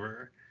People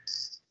Mover.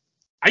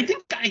 I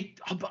think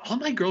all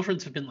my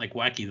girlfriends have been like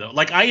wacky though.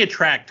 Like, I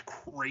attract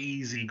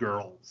crazy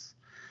girls.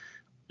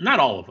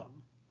 Not all of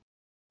them,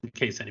 in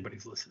case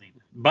anybody's listening,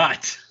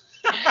 but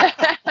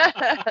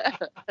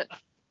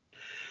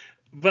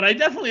but I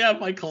definitely have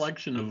my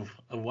collection of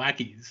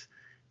wackies,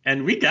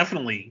 and we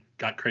definitely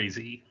got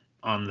crazy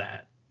on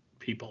that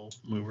People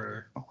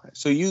Mover. Okay,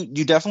 so you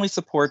definitely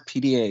support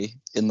PDA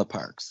in the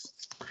parks.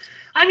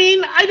 I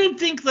mean, I don't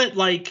think that,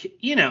 like,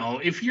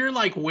 if you're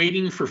like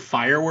waiting for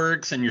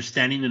fireworks and you're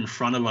standing in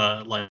front of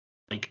a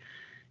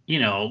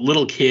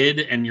little kid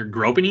and you're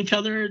groping each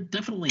other,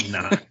 definitely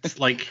not.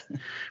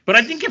 But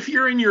I think if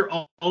you're in your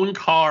own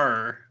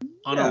car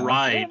on a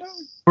ride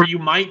where you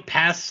might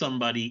pass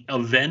somebody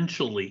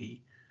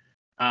eventually,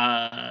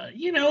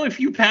 if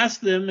you pass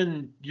them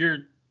and you're,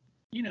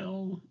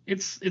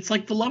 it's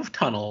like the love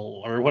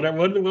tunnel or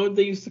whatever. What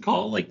they used to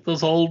call like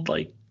those old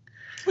like.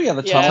 Oh yeah,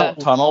 the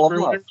tunnel of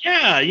love.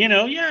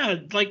 Yeah,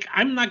 Like,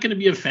 I'm not going to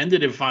be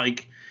offended if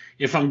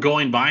I'm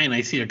going by and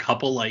I see a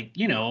couple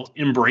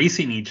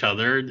embracing each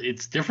other.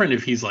 It's different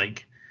if he's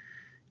like,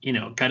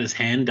 got his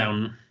hand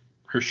down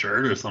her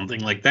shirt or something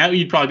like that,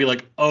 you'd probably be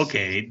like,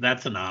 okay,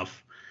 that's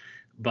enough.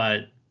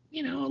 But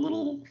a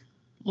little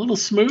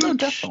smooch. Oh,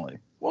 definitely.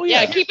 Well,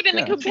 Yeah, keep it in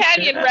the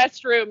companion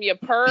restroom, you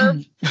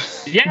perv.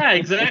 Yeah,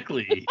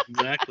 exactly.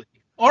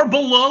 Or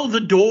below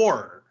the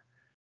door.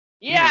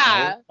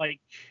 Yeah. Like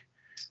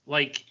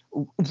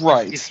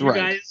right. if you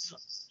guys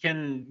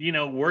can,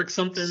 work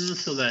something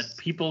so that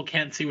people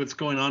can't see what's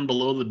going on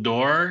below the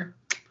door,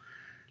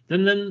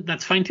 then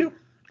that's fine too,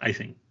 I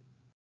think.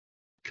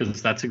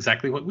 Because that's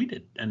exactly what we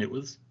did. And it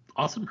was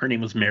awesome. Her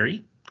name was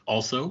Mary,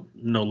 also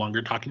no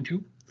longer talking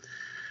to.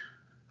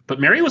 But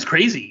Mary was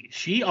crazy.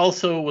 She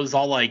also was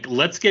all like,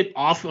 let's get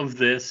off of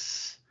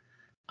this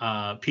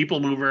people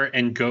mover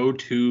and go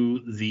to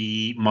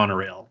the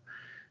monorail.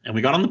 And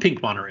we got on the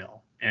pink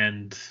monorail,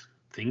 and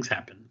things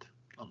happened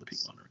on the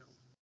pink monorail.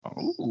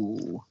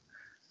 Oh.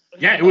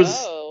 Yeah, it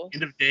was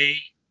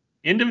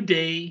end of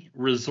day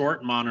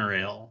resort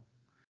monorail.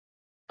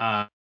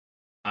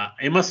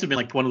 It must have been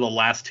like one of the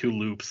last two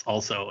loops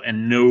also,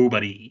 and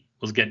nobody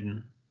was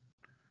getting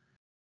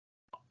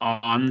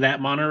on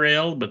that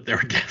monorail, but there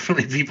were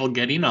definitely people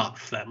getting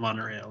off that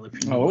monorail.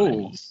 If you know what I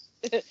mean.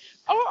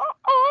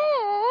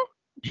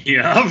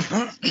 Yeah.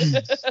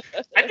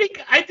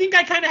 I think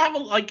I kind of have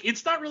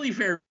it's not really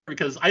fair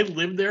because I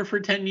lived there for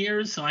 10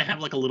 years, so I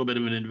have like a little bit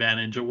of an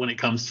advantage when it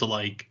comes to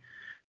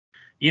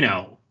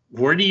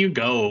where do you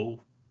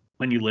go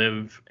when you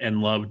live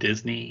and love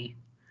Disney?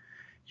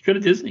 You go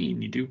to Disney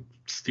and you do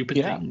stupid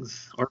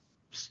things or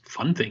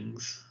fun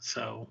things.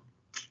 So,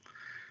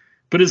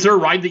 but is there a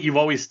ride that you've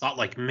always thought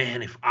like,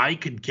 man, if I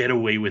could get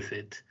away with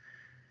it,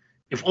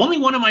 if only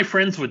one of my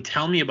friends would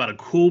tell me about a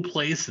cool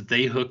place that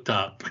they hooked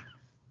up.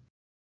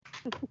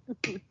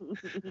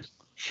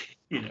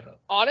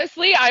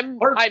 Honestly, I'm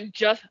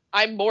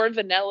more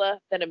vanilla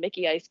than a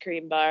Mickey ice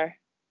cream bar.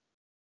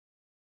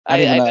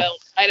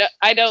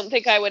 I don't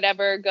think I would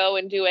ever go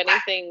and do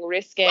anything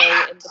risque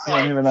in the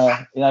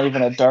park. Not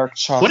even a dark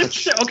chocolate.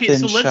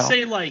 Let's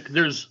say like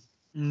there's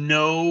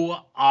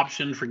no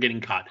option for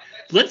getting caught.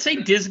 Let's say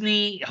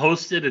Disney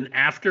hosted an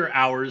after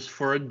hours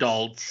for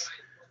adults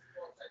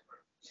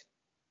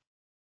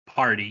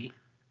party.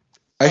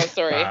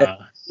 Sorry.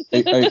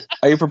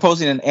 Are you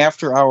proposing an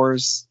after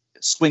hours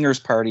swingers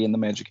party in the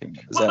Magic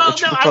Kingdom? I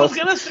was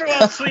gonna throw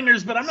out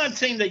swingers, but I'm not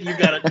saying that you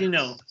got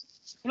to,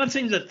 I'm not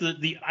saying that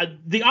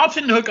the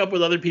option to hook up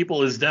with other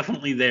people is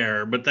definitely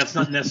there, but that's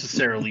not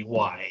necessarily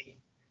why.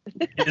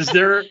 Is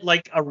there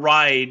like a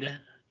ride,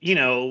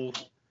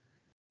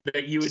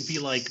 that you would be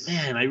like,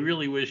 man, I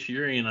really wish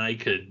Yuri and I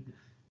could,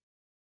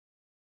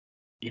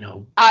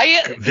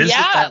 visit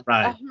that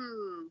ride?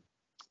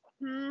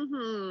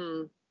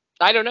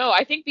 I don't know.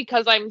 I think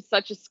because I'm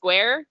such a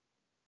square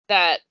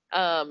that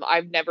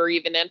I've never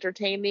even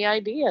entertained the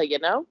idea,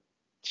 It's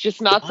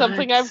just not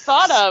something I've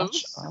thought of.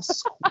 Such a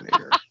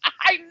square.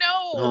 I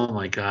know. Oh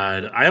my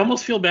God. I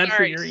almost feel bad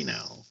for Yuri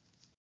now.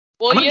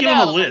 Well, I'm going to give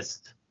him a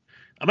list.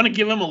 I'm going to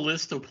give him a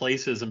list of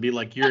places and be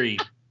like, Yuri,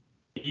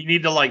 you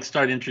need to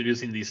start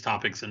introducing these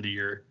topics into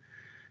your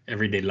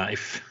everyday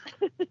life.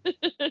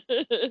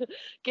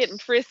 Getting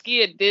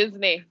frisky at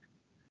Disney.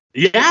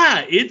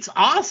 Yeah, it's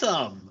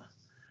awesome.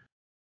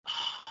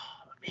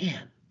 Oh,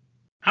 man.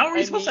 How are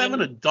we supposed to have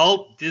an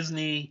adult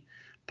Disney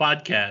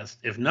podcast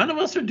if none of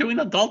us are doing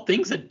adult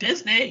things at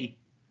Disney?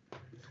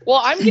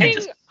 Well, I'm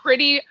getting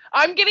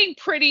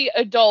pretty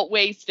adult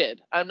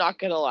wasted. I'm not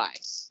gonna lie.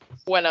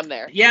 When I'm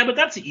there. Yeah, but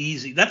that's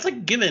easy. That's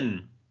like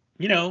given.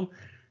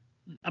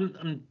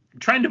 I'm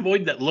trying to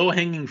avoid that low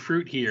hanging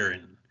fruit here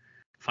and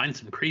find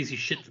some crazy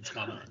shit that's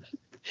going on.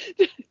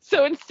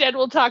 So instead,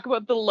 we'll talk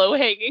about the low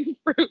hanging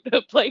fruit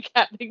of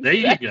having. There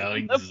you go.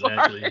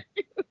 Exactly.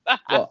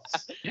 Well,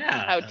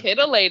 yeah. How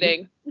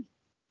titillating.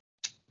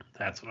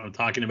 That's what I'm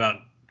talking about.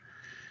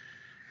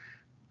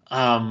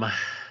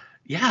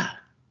 Yeah.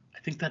 I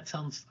think that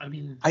sounds. I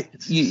mean,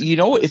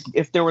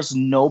 if there was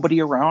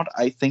nobody around,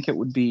 I think it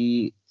would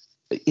be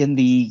in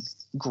the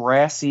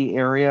grassy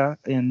area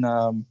in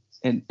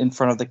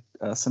front of the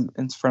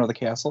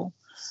castle.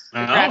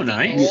 Oh,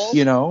 nice.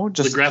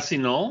 Just the grassy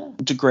knoll.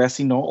 The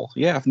grassy knoll.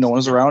 Yeah, if no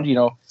one's around,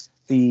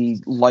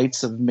 the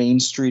lights of Main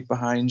Street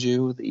behind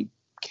you, the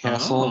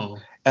castle,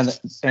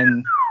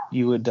 and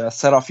you would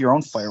set off your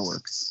own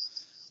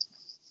fireworks.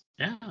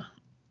 Yeah.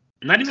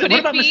 Not even. What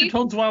about Mr.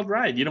 Toad's Wild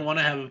Ride? You don't want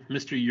to have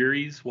Mr.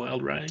 Yuri's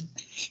Wild Ride?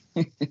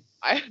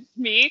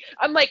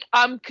 I'm like,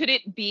 could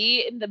it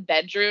be in the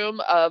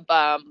bedroom of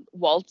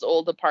Walt's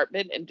old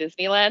apartment in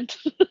Disneyland?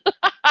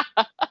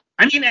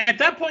 I mean, at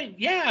that point,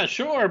 yeah,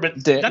 sure,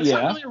 but that's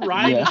not really a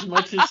ride as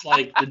much as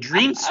like the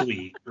Dream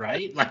Suite,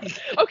 right?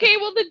 Okay,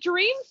 well, the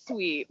Dream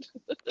Suite.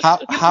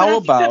 How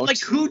about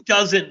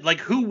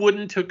who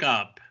wouldn't hook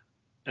up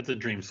at the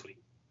Dream Suite?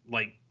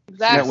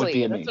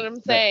 Exactly. That's what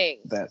I'm saying.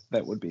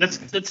 That would be.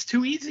 That's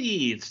too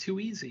easy. It's too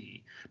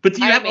easy. But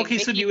do you have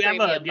do you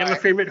have a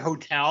favorite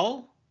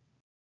hotel?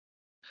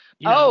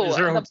 Is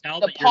there a hotel?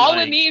 The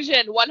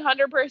Polynesian,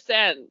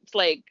 100%.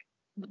 Like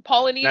the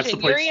Polynesian. That's the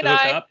place Yuri and to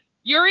hook I. up?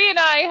 Yuri and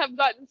I have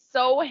gotten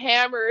so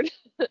hammered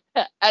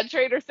at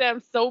Trader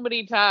Sam's so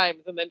many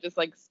times and then just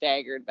like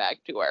staggered back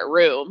to our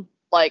room.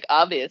 Like,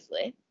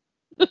 obviously.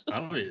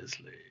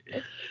 Obviously.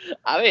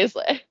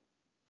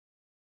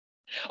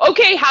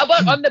 Okay, how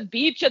about on the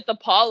beach at the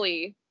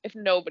Poly? If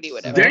nobody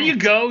would ever. There you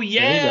go.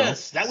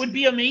 Yes, that would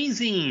be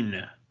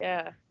amazing.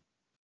 Yeah.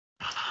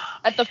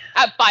 At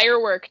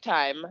firework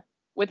time.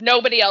 With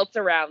nobody else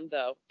around,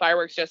 though.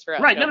 Fireworks just for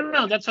us. Right.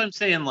 No. That's what I'm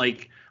saying.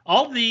 Like,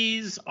 all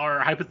these are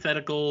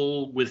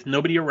hypothetical with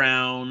nobody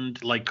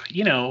around. Like,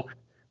 you know,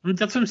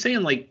 that's what I'm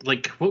saying. Like,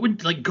 what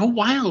would, like, go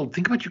wild.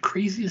 Think about your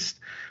craziest.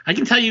 I'll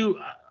tell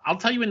you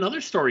another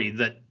story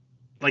that,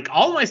 like,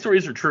 all of my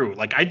stories are true.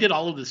 Like, I did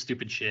all of this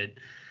stupid shit.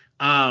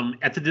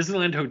 At the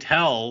Disneyland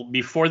Hotel,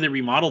 before they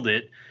remodeled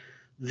it,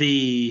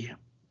 it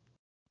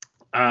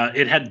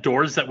had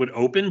doors that would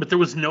open, but there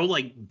was no,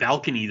 like,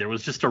 balcony. There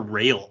was just a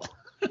rail.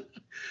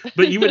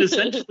 But you would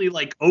essentially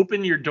like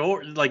open your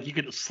door, like you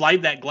could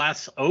slide that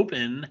glass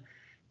open,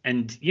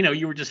 and you know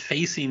you were just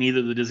facing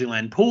either the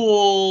Disneyland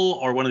pool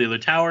or one of the other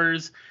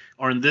towers,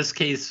 or in this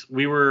case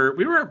we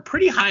were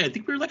pretty high. I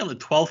think we were like on the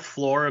 12th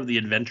floor of the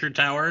Adventure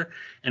Tower,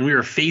 and we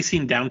were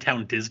facing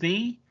downtown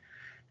Disney,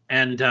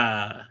 and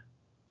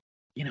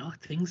you know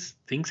things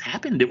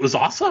happened. It was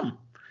awesome.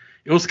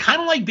 It was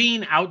kind of like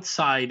being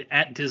outside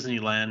at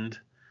Disneyland.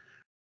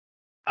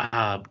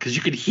 Because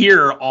you could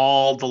hear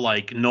all the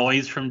like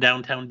noise from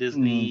downtown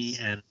Disney,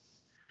 and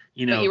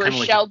you know, but you were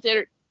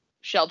like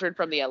sheltered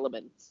from the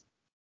elements.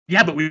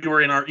 Yeah, but we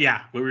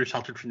were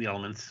sheltered from the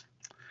elements.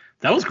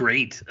 That was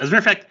great. As a matter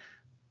of fact,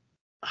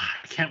 I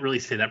can't really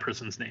say that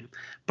person's name,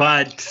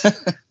 but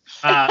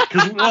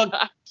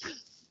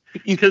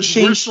because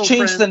change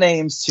the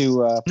names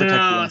to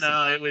protect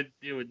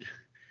it would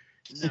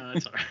no,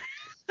 it's all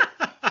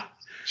right.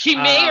 She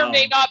may or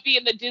may not be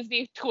in the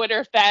Disney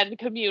Twitter fan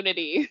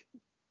community.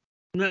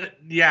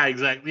 Yeah,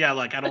 exactly. Yeah,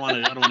 like I don't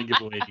want to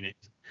give away any names,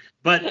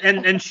 but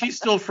and she's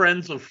still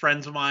friends with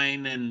friends of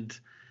mine, and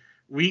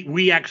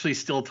we actually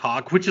still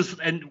talk, which is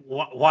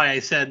why I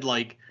said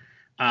like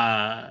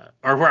or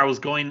where I was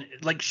going,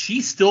 like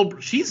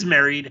she's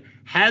married,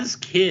 has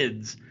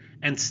kids,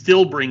 and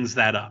still brings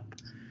that up,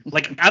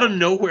 like out of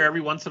nowhere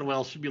every once in a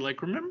while she'll be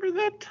like, remember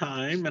that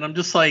time, and I'm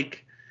just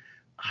like,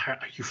 are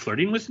you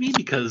flirting with me?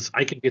 Because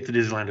I can get to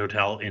Disneyland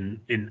Hotel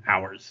in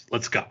hours.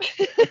 Let's go.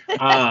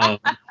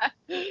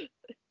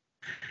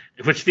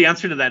 Which the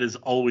answer to that is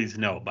always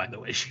no, by the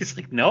way. She's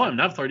like, no, I'm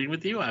not flirting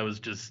with you. I was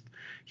just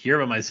here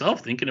by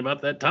myself thinking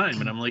about that time.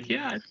 And I'm like,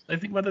 yeah, I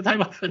think about that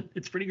time often.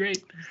 It's pretty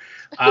great.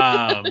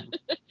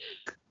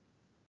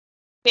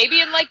 Maybe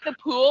in like the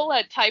pool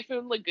at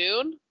Typhoon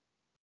Lagoon.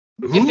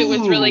 Ooh,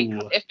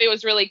 if it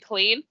was really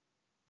clean.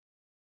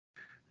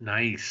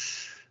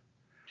 Nice.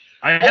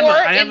 In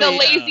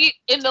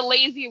the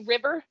lazy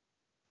river.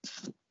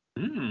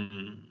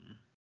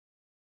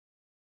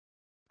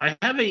 I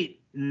have a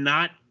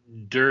not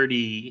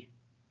dirty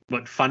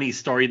but funny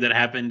story that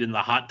happened in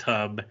the hot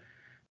tub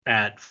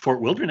at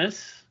Fort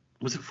Wilderness.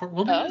 Was it Fort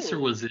Wilderness or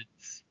was it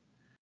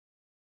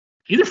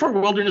either Fort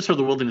Wilderness or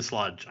the Wilderness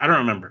Lodge? I don't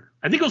remember.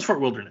 I think it was Fort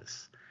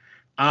Wilderness.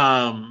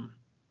 I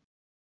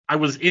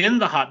was in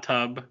the hot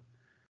tub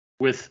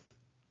with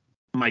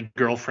my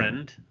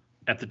girlfriend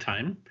at the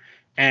time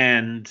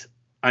and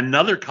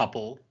another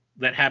couple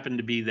that happened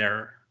to be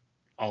there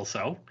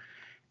also.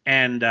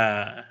 And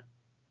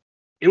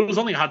it was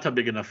only a hot tub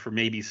big enough for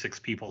maybe 6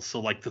 people.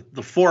 So like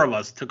the 4 of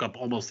us took up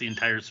almost the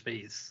entire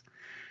space.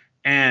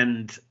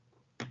 And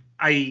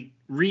I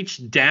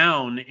reached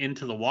down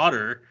into the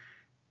water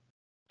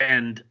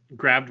and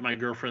grabbed my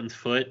girlfriend's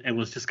foot and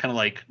was just kind of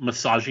like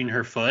massaging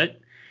her foot.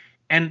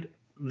 And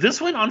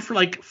this went on for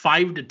like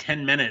 5 to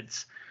 10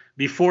 minutes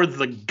before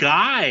the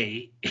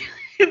guy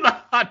in the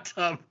hot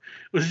tub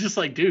was just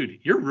like, dude,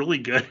 you're really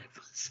good at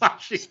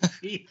massaging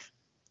feet.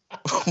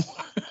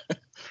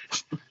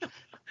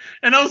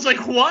 And I was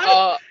like,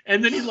 what?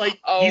 And then he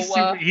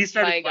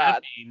started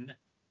laughing. God.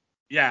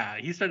 Yeah,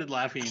 he started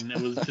laughing.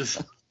 It was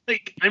just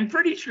like, I'm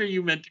pretty sure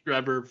you meant to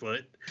grab her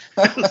foot.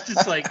 I was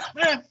just like,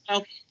 well.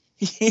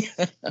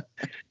 It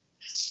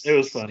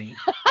was funny.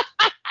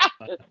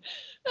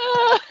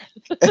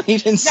 He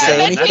didn't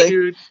say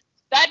anything.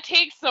 That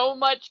takes so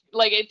much,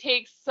 like, it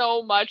takes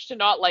so much to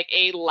not, like,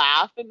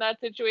 laugh in that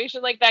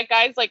situation. Like, that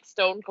guy's, like,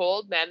 stone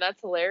cold, man.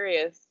 That's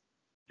hilarious.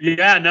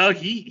 Yeah, no,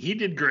 he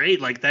did great.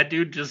 Like, that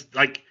dude just,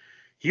 like,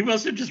 he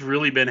must have just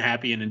really been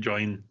happy and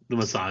enjoying the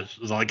massage,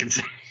 is all I can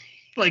say.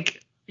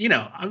 Like, you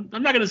know, I'm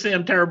not going to say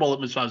I'm terrible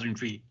at massaging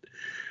feet,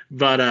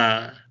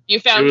 but you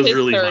found his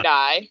really third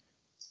eye.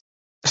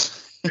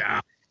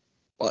 Yeah.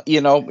 Well,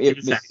 you know,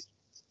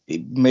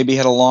 he maybe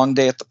had a long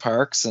day at the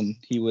parks and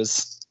he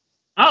was...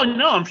 Oh,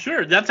 no, I'm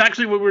sure. That's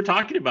actually what we were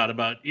talking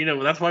about, you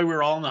know, that's why we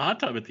were all in the hot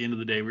tub at the end of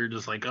the day. We were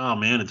just like, oh,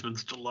 man, it's been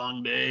such a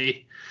long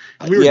day.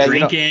 And we were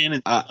drinking.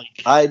 You know,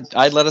 and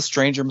I'd let a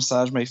stranger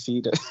massage my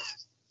feet.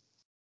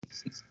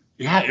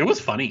 Yeah, it was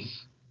funny.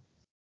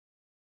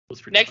 It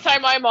was Next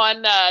time I'm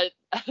on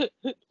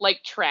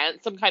like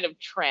some kind of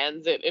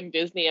transit in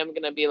Disney, I'm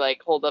gonna be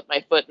like, hold up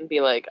my foot and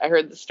be like, I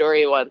heard the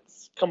story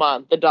once. Come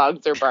on, the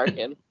dogs are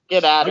barking.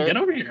 Get at her. Get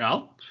over here,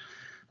 I'll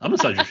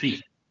massage your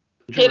feet.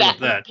 Don't you worry about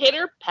that.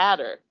 Pitter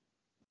patter.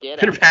 Get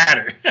Pitter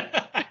patter.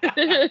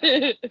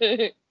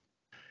 at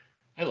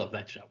I love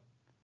that show.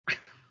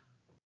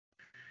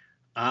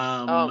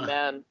 Oh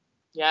man,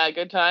 yeah,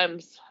 good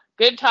times.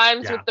 Good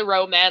times Yeah. with the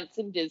romance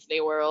in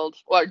Disney World,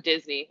 or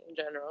Disney in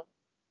general.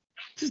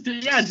 just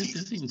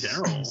Disney in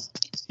general.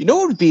 You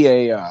know, it would be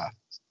a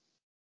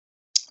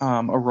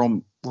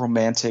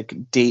romantic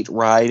date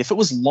ride if it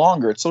was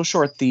longer. It's so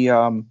short. The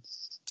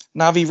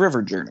Navi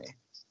River journey.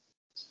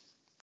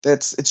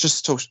 It's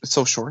just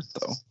so short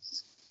though.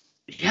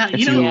 Yeah, If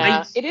you know, you-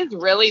 Yeah, it is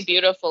really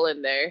beautiful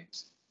in there.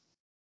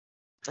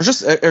 Or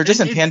just in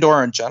It's-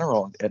 Pandora in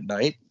general at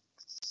night.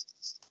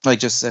 Like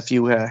just if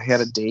you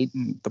had a date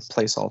and the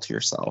place all to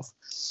yourself.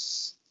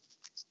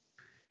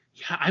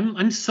 yeah,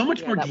 I'm so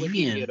much Yeah, more that would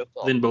be deviant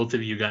beautiful. than both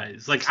of you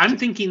guys. Like I'm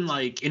thinking,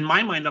 like in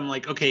my mind, I'm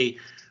like, okay,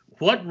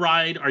 what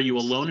ride are you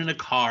alone in a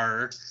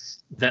car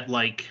that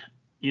like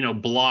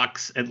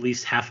blocks at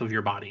least half of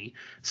your body?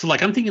 So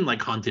like I'm thinking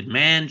like Haunted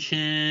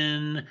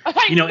Mansion.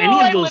 I know, any of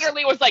I those-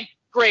 literally was like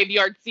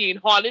Graveyard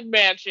Scene, Haunted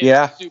Mansion.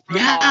 Yeah. Super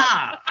hot.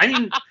 Yeah, I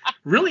mean,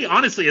 really,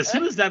 honestly, as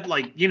soon as that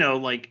we'll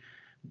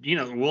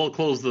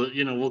close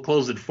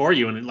it for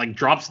you, and it like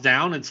drops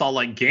down, it's all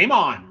like game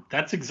on.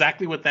 That's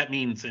exactly what that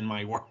means in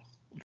my world.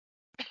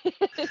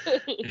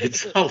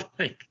 It's all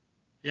like,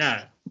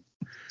 yeah,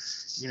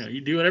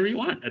 you do whatever you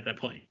want at that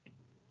point.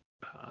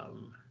 How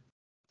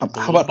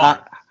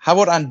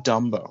about on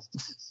Dumbo?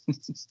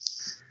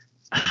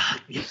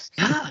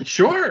 Yeah,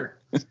 sure.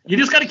 You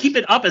just got to keep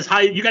it up as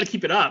high. You got to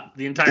keep it up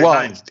the entire time. You know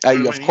what I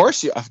Of mean?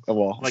 course you. Of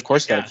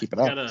course, you yeah, gotta keep it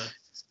you up. gotta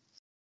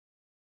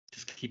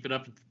just keep it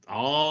up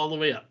all the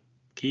way up.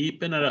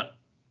 Keeping it up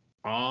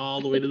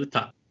all the way to the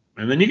top.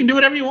 And then you can do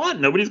whatever you want.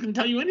 Nobody's going to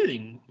tell you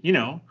anything.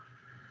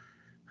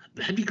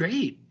 That'd be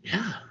great.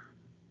 Yeah.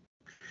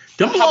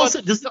 Dumbo How also,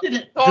 about does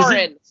it,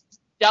 Soren.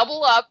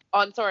 Double up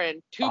on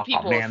Soren. Two Oh,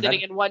 people man,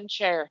 sitting in one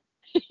chair.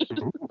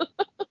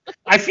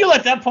 I feel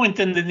at that point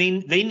then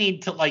they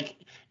need to like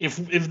if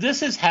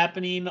this is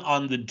happening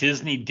on the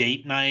Disney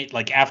date night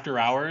like after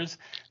hours,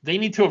 they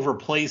need to have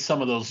replaced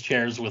some of those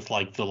chairs with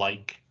like the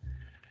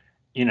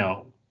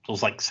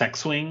those like sex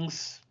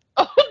swings.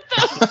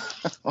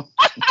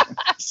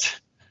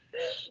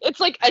 It's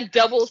like a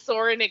double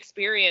Soren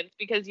experience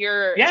because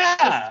you're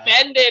Yeah.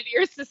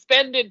 You're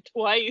suspended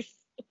twice.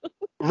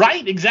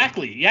 Right,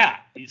 exactly. Yeah.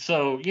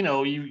 So,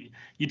 you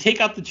take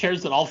out the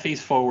chairs that all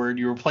face forward,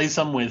 you replace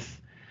them with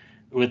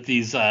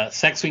these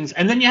sex swings,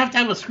 and then you have to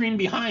have a screen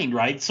behind,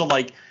 right? So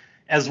like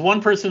as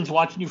one person's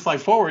watching you fly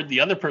forward,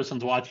 the other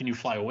person's watching you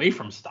fly away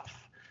from stuff.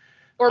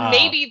 Or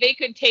maybe they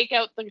could take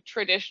out the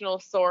traditional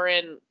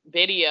Soren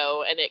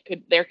video and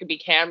there could be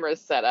cameras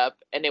set up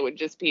and it would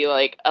just be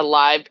like a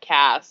live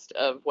cast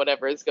of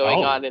whatever is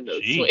going on in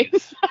those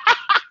swings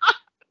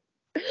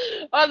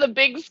on the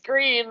big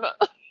screen.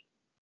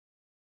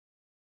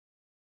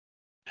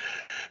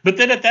 But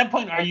then at that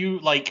point, are you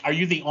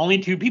the only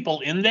two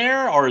people in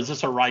there, or is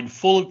this a ride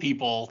full of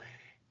people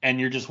and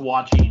you're just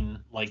watching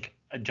like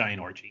a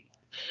giant orgy?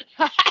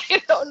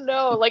 I don't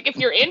know. Like if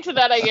you're into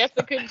that, I guess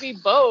it could be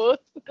both.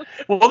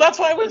 Well, that's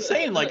why I was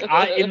saying, like,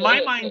 in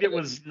my mind, it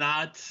was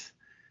not,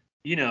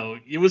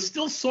 it was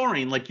still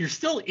soaring. Like you're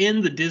still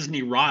in the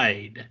Disney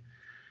ride,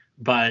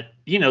 but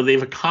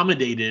they've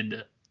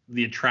accommodated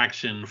the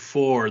attraction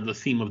for the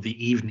theme of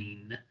the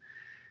evening.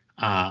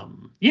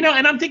 And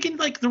I'm thinking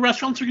like the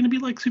restaurants are going to be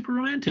like super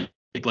romantic.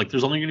 Like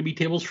there's only going to be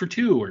tables for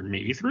 2 or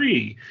maybe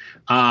 3.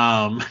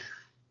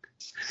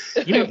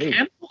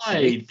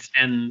 Candlelight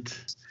and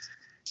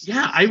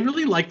yeah, I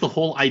really like the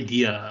whole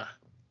idea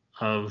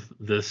of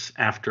this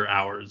after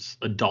hours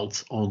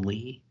adults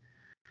only.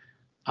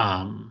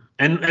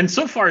 And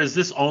so far, is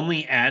this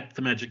only at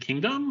the Magic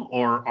Kingdom,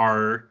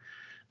 or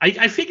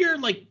I figure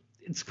like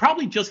it's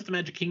probably just at the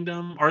Magic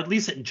Kingdom, or at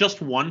least at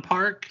just one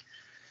park,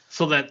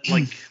 so that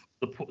like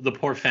the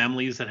poor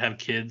families that have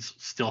kids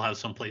still have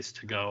some place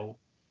to go.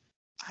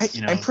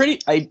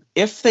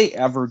 If they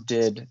ever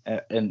did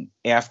an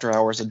after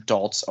hours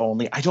adults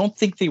only, I don't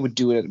think they would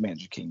do it at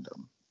Magic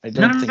Kingdom. I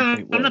don't think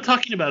they would. I'm not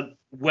talking about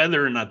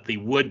whether or not they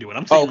would do it.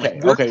 I'm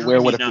saying okay, where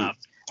would it be?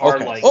 Or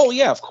Okay. like, Oh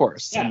yeah, of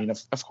course. Yeah. I mean,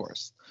 of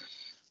course.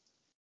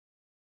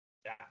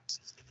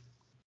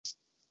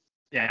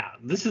 Yeah,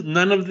 this is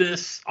none of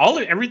this.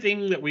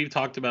 Everything that we've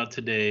talked about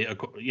today,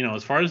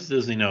 as far as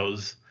Disney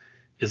knows,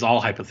 is all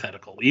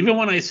hypothetical. Even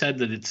when I said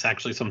that it's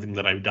actually something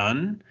that I've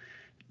done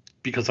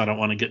because I don't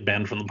want to get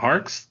banned from the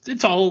parks,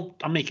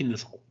 I'm making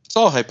this whole. It's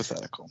all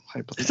hypothetical.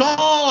 It's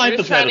all You're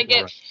just trying to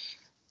hypothetical.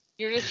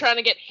 You're just trying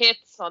to get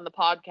hits on the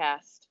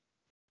podcast.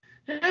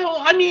 Well,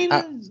 I mean,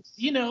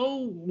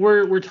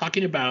 we're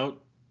talking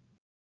about,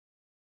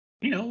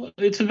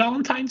 it's a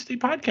Valentine's Day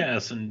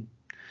podcast, and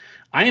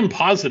I am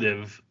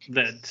positive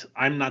that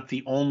I'm not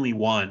the only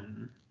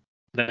one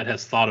that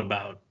has thought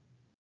about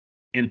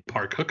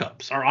in-park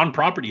hookups or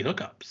on-property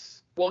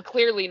hookups. Well,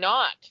 clearly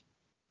not.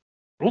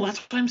 Well, that's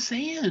what I'm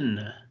saying.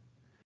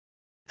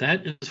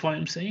 That is what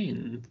I'm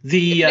saying.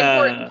 The It's an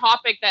important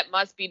topic that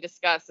must be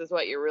discussed is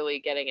what you're really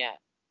getting at.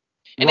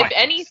 And right. if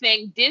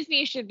anything,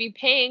 Disney should be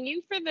paying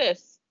you for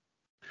this.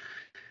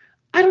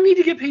 I don't need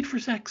to get paid for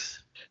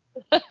sex.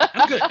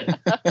 I'm good.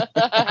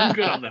 I'm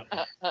good on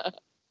that.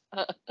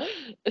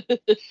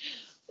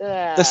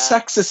 The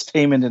sex is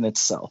payment in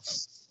itself.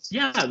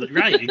 Yeah,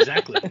 right,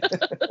 exactly.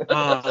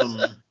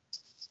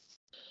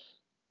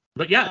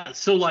 But yeah,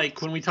 so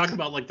like when we talk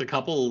about like the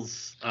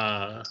couples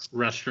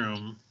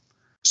restroom,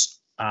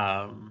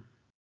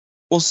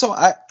 well, so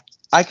I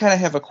kind of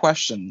have a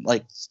question.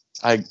 Like,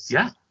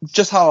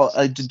 just how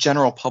the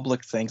general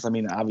public thinks. I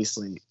mean,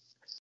 obviously,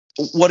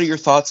 what are your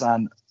thoughts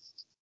on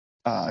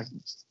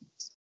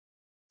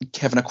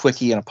having a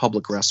quickie in a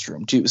public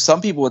restroom?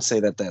 Some people would say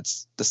that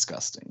that's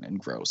disgusting and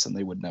gross, and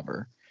they would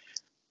never.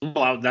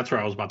 Well, that's where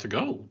I was about to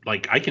go.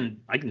 Like, I can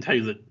tell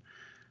you that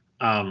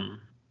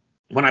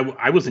when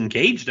I was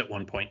engaged at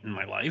one point in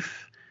my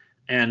life,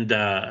 and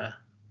the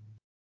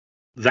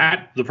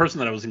person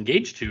that I was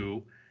engaged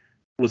to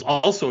was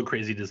also a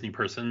crazy Disney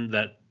person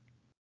that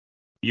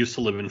used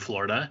to live in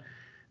Florida,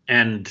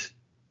 and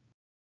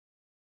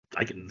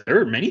there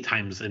are many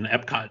times in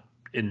Epcot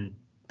in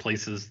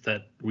places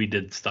that we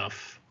did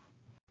stuff,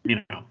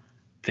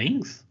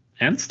 things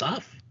and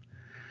stuff.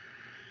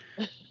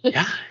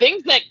 Yeah.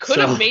 Things that could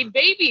have made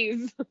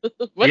babies.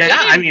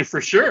 I mean, for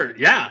sure.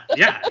 Yeah.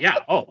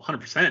 Oh,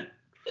 100%.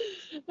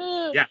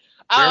 Yeah.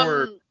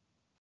 I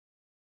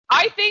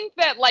think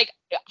that, like,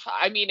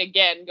 I mean,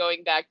 again,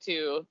 going back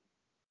to,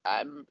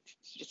 I'm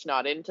just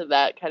not into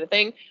that kind of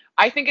thing.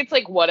 I think it's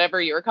like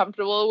whatever you're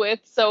comfortable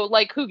with. So,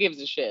 like, who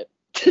gives a shit?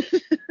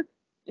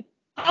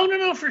 Oh,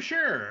 no, for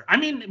sure. I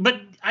mean,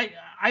 but I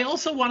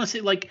also want to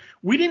say, like,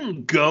 we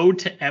didn't go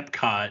to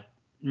Epcot,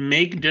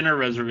 make dinner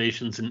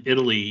reservations in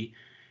Italy,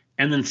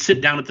 and then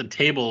sit down at the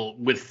table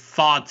with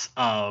thoughts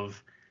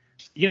of,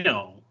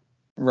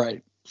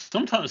 right.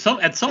 Sometimes,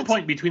 at some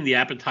point between the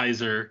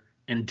appetizer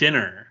and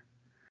dinner.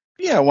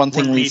 Yeah, one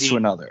thing leads to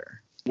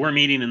another. We're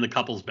meeting in the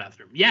couple's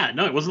bathroom. Yeah,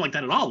 no, it wasn't like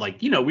that at all.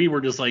 Like, we were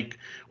just like,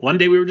 one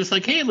day we were just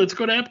like, hey, let's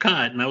go to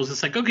Epcot. And I was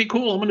just like, okay,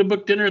 cool. I'm going to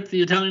book dinner at the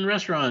Italian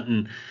restaurant.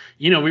 And,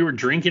 we were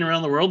drinking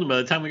around the world. And by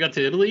the time we got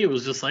to Italy, it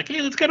was just like,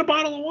 hey, let's get a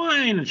bottle of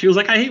wine. And she was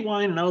like, I hate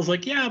wine. And I was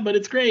like, yeah, but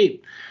it's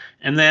great.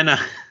 And then,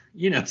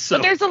 so.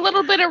 But there's a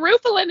little bit of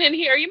Rufalin in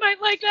here. You might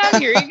like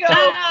that. Here you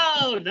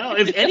go. No.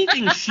 If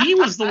anything, she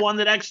was the one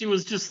that actually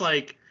was just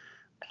like,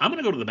 I'm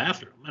going to go to the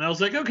bathroom. And I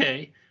was like,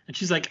 okay. And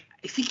she's like,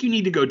 I think you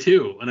need to go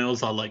too. And I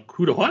was all like,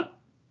 who to what?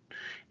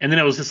 And then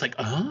I was just like,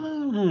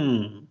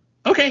 oh,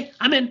 okay,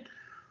 I'm in.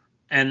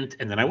 And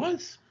then I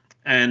was.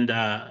 And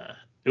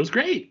it was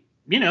great.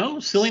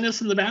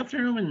 Silliness in the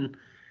bathroom. And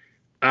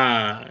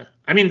I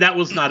mean, that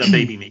was not a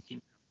baby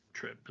making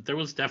trip, but there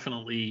was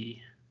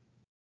definitely,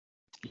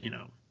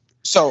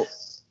 So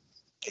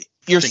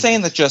you're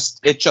saying that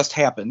it just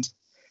happened.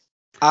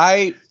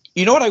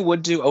 You know what I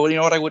would do? Oh, you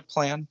know what I would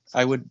plan?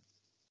 I would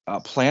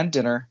plan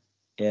dinner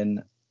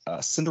in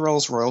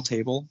Cinderella's royal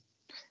table,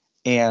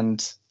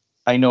 and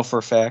I know for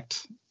a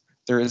fact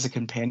there is a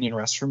companion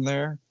restroom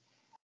there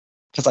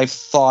because I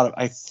thought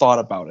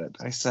about it.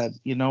 I said,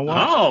 you know what?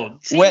 Oh,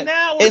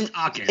 now we're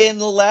talking.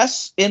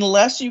 Unless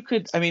you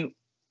could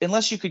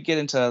get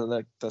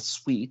into the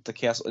suite, the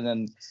castle, and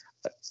then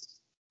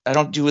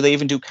do they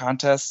even do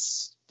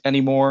contests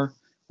anymore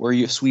where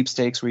you have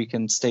sweepstakes where you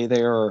can stay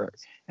there or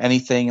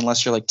anything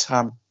unless you're like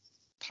Tom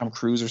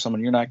Cruise or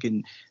someone. You're not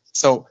getting.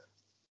 So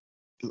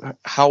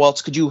how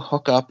else could you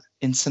hook up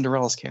in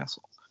Cinderella's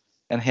castle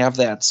and have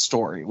that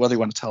story, whether you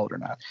want to tell it or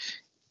not?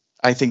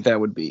 I think that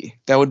would be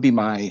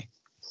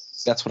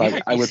that's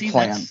what I would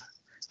plan.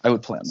 I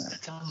would plan that.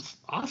 That sounds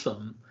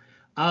awesome.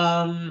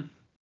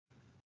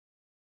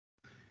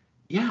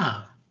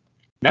 Yeah,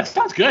 that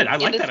sounds good. I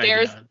like that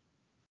idea.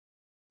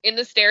 In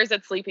the stairs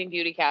at Sleeping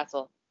Beauty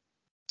Castle.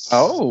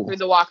 Oh. Through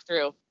the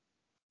walkthrough.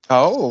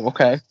 Oh,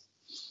 okay.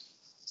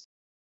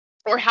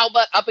 Or how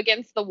about up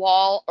against the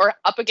wall or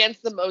up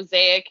against the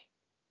mosaic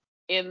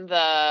in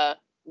the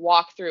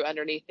walkthrough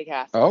underneath the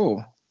castle.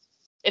 Oh.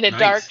 In a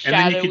dark, shadowy...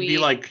 And then you could be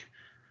like,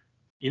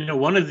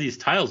 one of these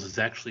tiles is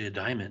actually a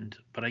diamond,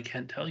 but I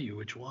can't tell you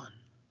which one.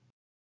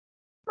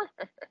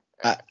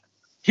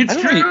 It's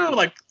true.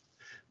 Like,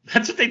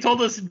 that's what they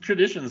told us in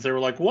traditions. They were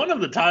like, one of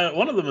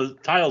the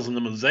tiles in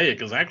the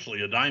mosaic is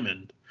actually a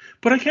diamond,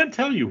 but I can't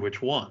tell you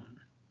which one.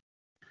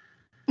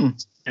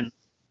 And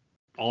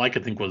all I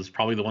could think was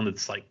probably the one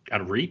that's like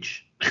out of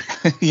reach.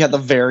 Yeah, the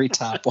very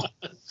top one.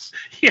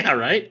 Yeah,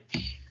 right?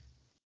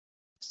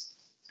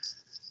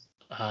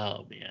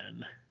 Oh,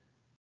 man.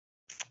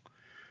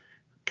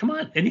 Come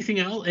on. Anything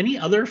else? Any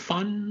other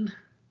fun?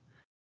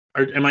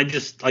 Or am I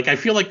just, like, I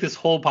feel like this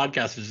whole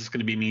podcast is just going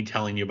to be me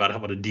telling you about how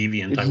what a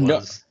deviant I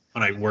was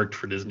when I worked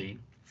for Disney.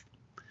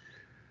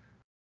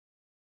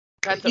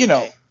 That's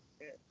okay.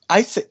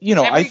 I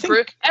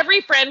think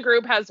every friend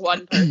group has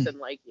one person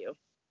like you.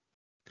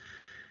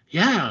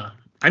 Yeah.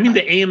 I mean,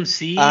 the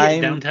AMC at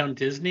Downtown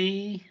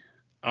Disney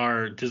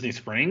or Disney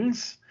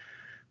Springs,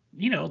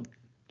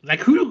 Like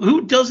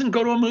who doesn't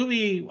go to a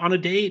movie on a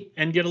date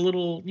and get a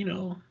little,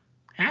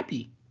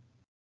 happy?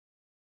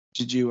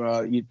 Did you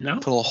you No?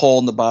 put a hole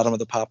in the bottom of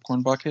the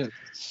popcorn bucket?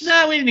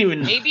 No, we didn't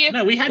even. Maybe if-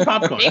 no, we had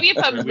popcorn. Maybe if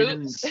a We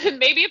didn't-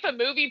 maybe if a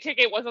movie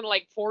ticket wasn't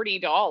like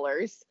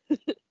 $40.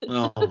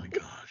 Oh my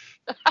gosh!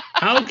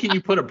 How can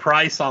you put a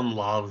price on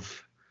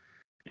love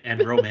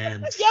and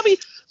romance? Yeah, but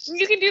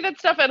you can do that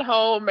stuff at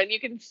home, and you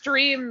can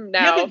stream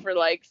now Yeah, but- for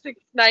like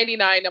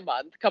 $6.99 a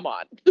month. Come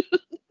on.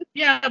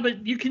 Yeah,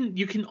 but you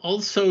can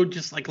also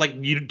just like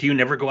do you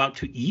never go out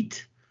to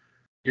eat?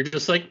 You're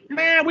just like,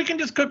 man, we can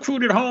just cook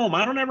food at home.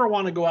 I don't ever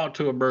want to go out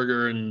to a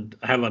burger and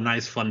have a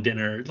nice fun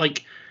dinner.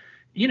 Like,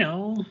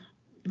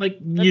 like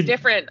That's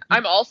different.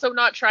 I'm also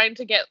not trying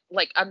to get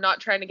I'm not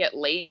trying to get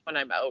late when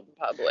I'm out in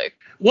public.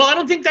 Well, I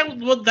don't think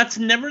that's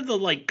never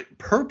the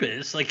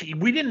purpose. Like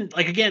we didn't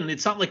again,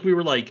 it's not like we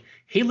were like,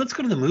 hey, let's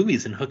go to the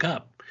movies and hook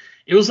up.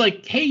 It was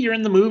like, hey, you're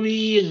in the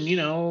movie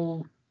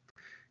and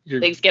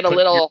Things get a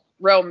little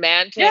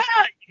romantic. Yeah,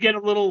 you get a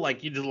little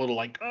you do a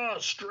little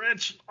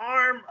stretch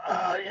arm.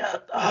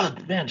 Yeah,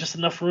 man, just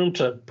enough room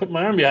to put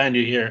my arm behind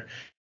you here.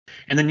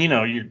 And then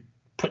you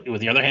put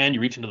with the other hand,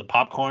 you reach into the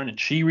popcorn, and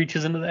she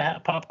reaches into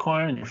the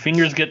popcorn, and your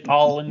fingers get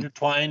all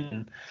intertwined,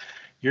 and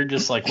you're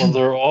just like, well,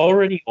 they're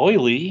already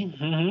oily,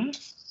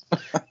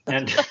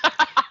 and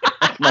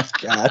Oh my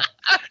God.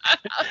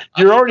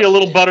 you're already a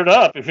little buttered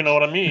up, if you know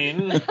what I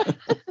mean.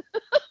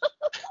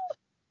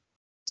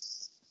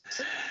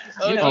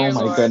 Oh, know, Oh dear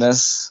my Lord.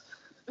 goodness.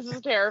 This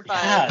is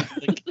terrifying.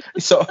 Yeah,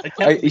 So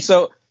can't-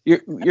 so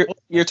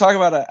you're talking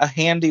about a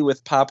handy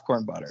with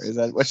popcorn butter. Is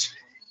that what?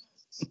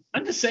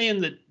 I'm just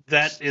saying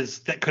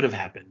that could have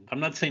happened. I'm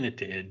not saying it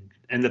did,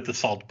 and that the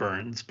salt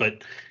burns,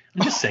 but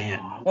I'm just saying.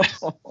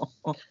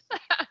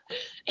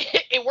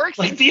 It works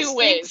Like in these two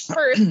ways. things-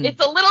 First,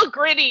 it's a little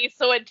gritty,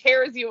 so it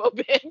tears you a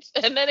bit,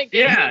 and then it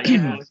gets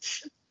Yeah,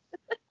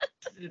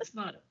 it's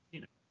not.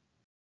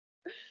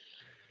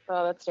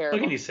 Oh, that's What terrible.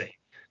 can you say?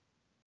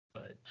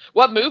 But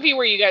What movie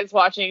were you guys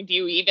watching? Do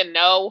you even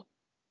know?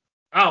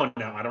 oh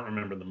no, I don't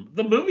remember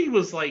the movie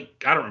was I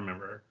don't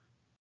remember.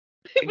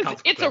 It's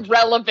Inconsequential.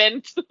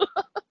 irrelevant.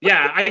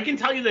 Yeah, I can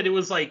tell you that it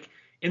was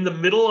in the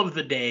middle of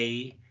the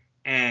day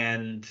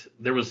and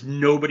there was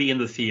nobody in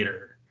the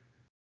theater.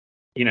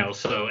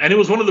 So and it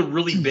was one of the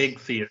really big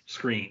theater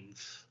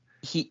screens.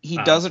 He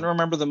Um, doesn't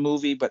remember the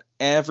movie, but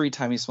every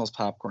time he smells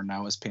popcorn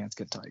now, his pants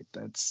get tight.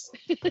 That's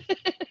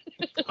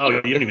Oh,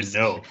 you don't even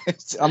know.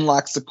 it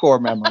unlocks the core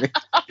memory.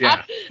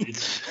 Yeah.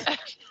 It's,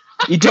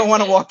 You don't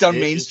want to walk down It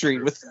Main is Street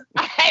true. with.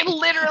 I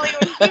literally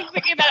was just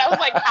thinking that. I was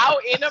like, how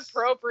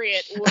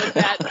inappropriate would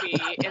that be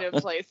in a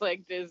place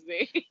like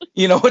Disney?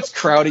 You know it's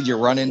crowded. You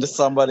run into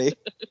somebody.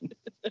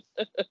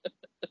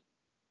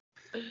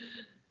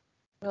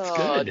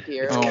 Oh, good.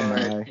 dear It's Oh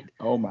Lord. my.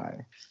 Oh my.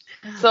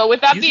 So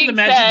with that these being are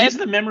the said, these are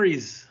the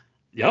memories.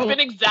 it's been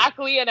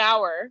exactly an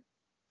hour.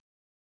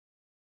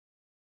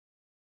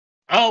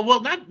 Oh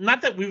well,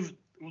 not that we've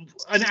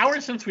an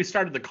hour since we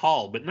started the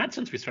call, but not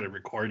since we started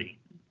recording.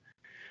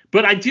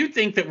 But I do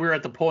think that we're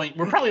at the point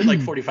we're probably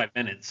at 45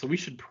 minutes, so we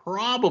should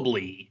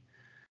probably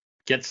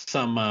get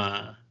some.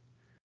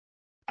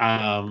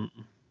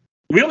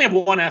 We only have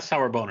one Ask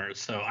Sour Boners,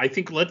 so I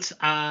think let's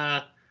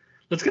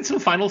get some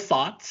final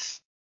thoughts.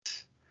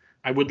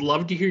 I would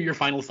love to hear your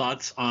final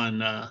thoughts on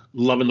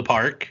Love in the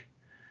Park.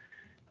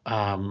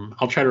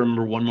 I'll try to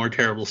remember one more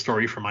terrible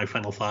story for my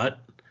final thought.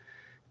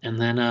 And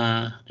then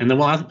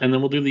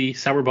we'll do the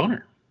sour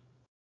boner.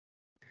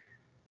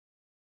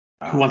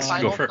 Who wants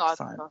to go first?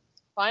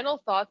 Final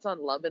thoughts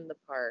on Love in the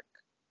Park.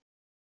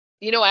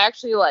 I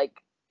actually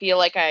feel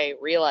like I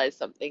realized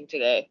something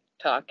today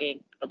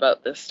talking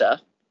about this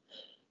stuff.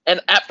 And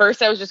at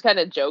first I was just kind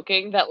of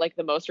joking that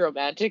the most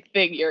romantic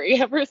thing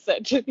Yuri ever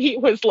said to me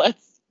was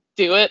let's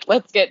do it,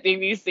 let's get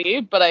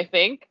DVC. But I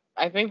think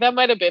that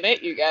might have been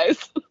it, you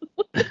guys.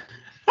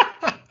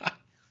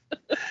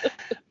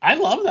 I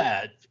love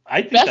that.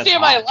 I think Best that's day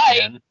of my hot, life.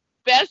 man.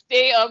 Best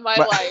day of my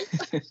But-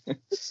 life.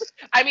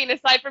 I mean,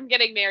 aside from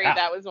getting married, Yeah.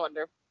 that was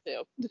wonderful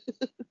too.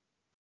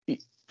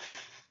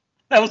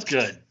 That was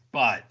good.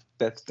 But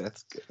That's good.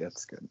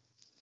 That's good.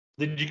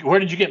 where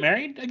did you get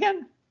married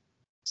again?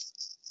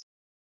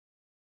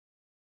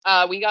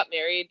 We got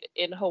married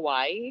in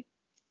Hawaii,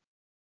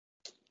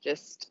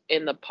 just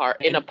in the park,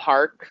 in a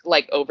park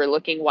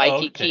overlooking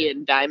Waikiki Okay.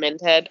 and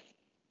Diamond Head.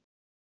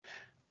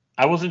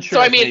 I wasn't sure.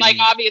 So I if mean, they-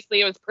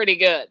 obviously it was pretty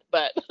good,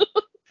 but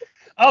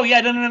Oh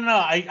yeah, no.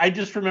 I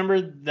just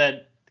remembered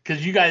that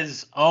because you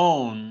guys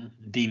own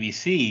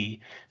DVC,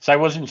 so I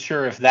wasn't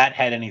sure if that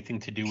had anything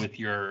to do with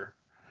your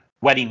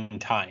wedding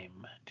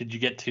time. Did you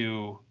get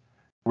to?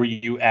 Were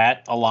you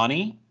at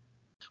Alani?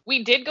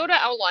 we did go to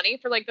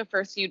Aulani for the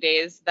first few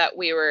days that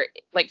we were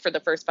for the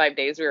first 5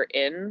 days we were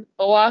in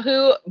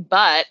Oahu.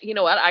 But you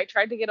know what? I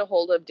tried to get a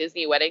hold of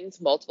Disney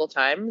Weddings multiple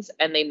times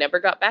and they never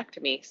got back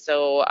to me.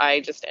 So I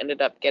just ended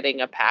up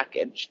getting a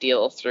package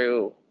deal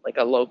through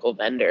a local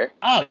vendor.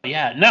 Oh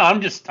yeah, no.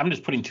 I'm just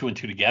putting two and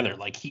two together.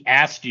 He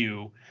asked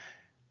you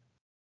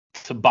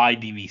to buy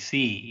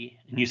DVC,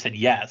 and you said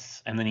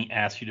yes, and then he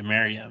asked you to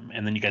marry him,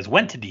 and then you guys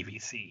went to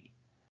DVC.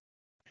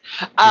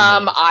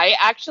 I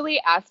actually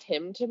asked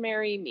him to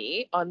marry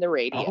me on the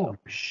radio. Oh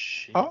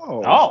shit!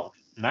 Oh.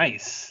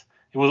 Nice.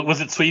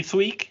 Was it Sweeps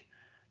Week?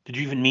 Did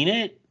you even mean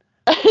it?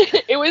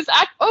 It was.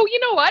 Oh, you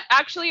know what?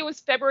 Actually, it was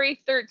February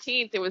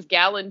 13th. It was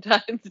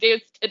Galentine's Day.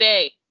 It's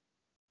today.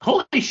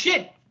 Holy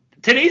shit!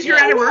 Today's your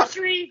Yeah.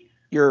 anniversary.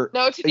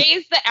 No,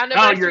 today's the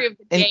anniversary of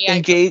the day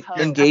I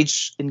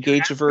proposed.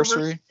 engage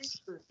anniversary.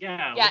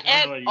 Yeah. Yeah, what about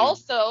and you?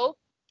 also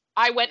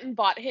I went and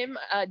bought him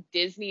a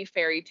Disney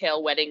Fairy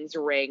Tale Weddings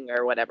ring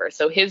or whatever.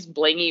 So his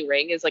blingy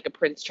ring is like a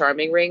Prince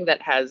Charming ring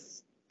that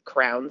has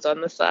crowns on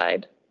the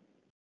side.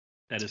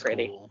 that is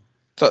pretty. cool.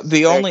 So the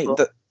Very only cool.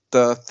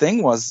 the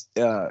thing was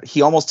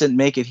he almost didn't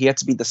make it. He had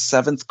to be the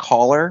 7th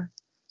caller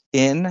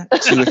in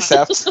to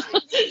accept.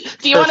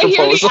 Do you want to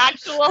hear the proposal.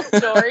 actual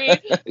story?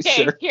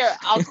 Okay, Sure. here,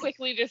 I'll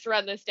quickly just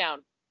run this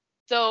down.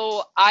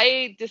 So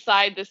I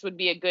decide this would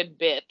be a good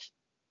bit.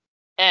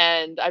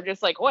 And I'm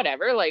just like,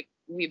 whatever, like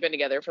we've been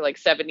together for like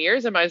 7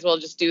 years. I might as well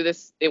just do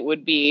this. It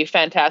would be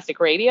fantastic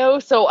radio.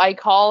 So I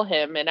call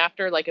him, and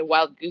after like a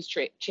wild goose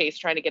chase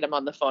trying to get him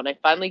on the phone, I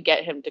finally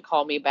get him to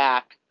call me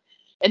back.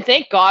 And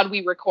thank God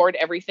we record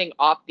everything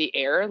off the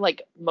air.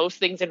 Like most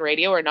things in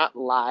radio are not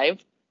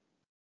live.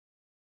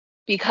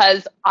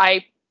 Because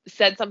I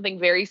said something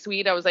very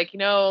sweet. I was like,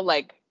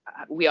 like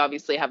we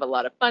obviously have a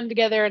lot of fun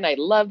together and I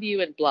love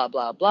you and blah,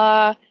 blah,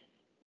 blah.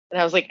 And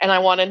I was like, and I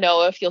want to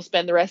know if you'll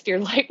spend the rest of your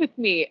life with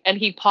me. And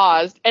he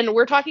paused. And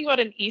we're talking about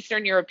an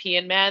Eastern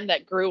European man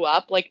that grew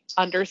up like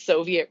under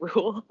Soviet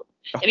rule.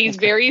 And he's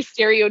very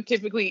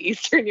stereotypically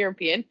Eastern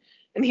European.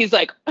 And he's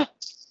like,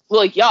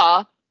 well,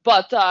 yeah,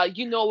 but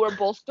we're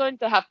both going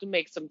to have to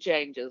make some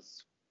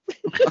changes.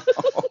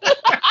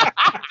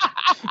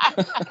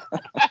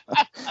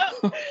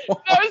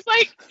 I was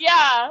like,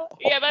 yeah,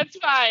 that's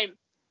fine.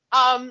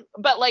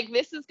 But like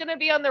this is gonna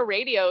be on the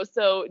radio,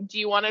 so do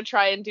you want to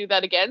try and do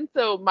that again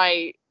so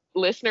my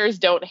listeners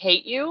don't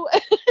hate you?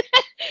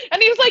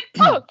 And he was like,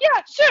 oh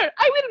yeah, sure,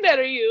 I will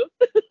marry you.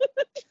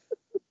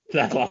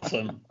 That's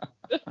awesome.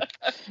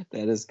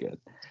 That is good.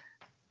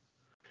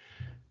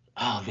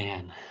 Oh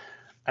man.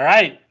 All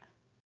right.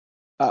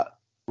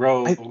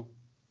 Ro.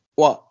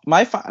 Well,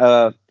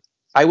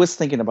 I was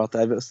thinking about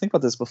that. I was thinking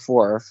about this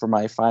before for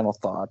my final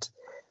thought.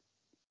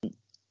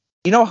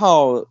 You know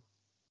how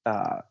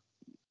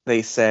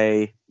they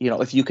say,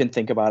 if you can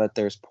think about it,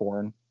 there's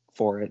porn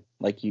for it.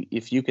 Like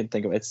if you can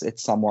think of it,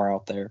 it's somewhere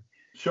out there.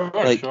 Sure,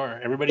 Like, sure.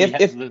 Everybody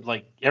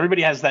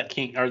everybody has that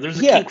kink, or there's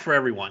a Yeah. kink for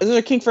everyone. There's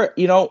a kink for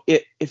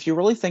if you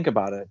really think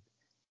about it,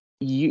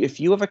 if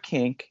you have a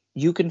kink,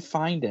 you can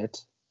find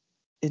it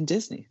in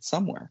Disney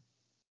somewhere.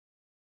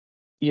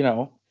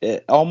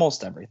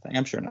 Almost everything.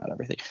 I'm sure not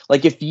everything.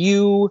 Like if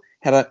you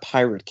had a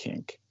pirate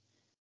kink,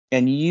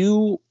 and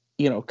you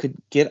could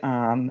get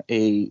on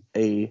a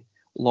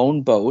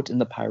lone boat in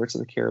the Pirates of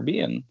the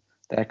Caribbean,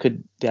 that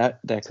could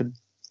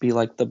be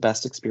like the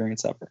best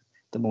experience ever,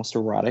 the most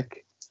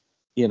erotic.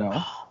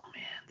 Oh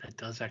man, that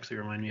does actually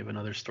remind me of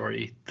another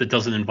story that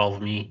doesn't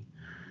involve me.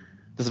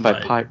 It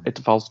But-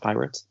 involves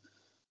pirates.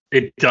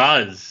 It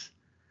does.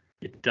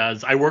 It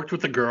does. I worked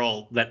with a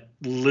girl that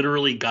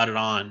literally got it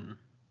on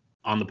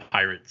the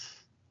Pirates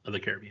of the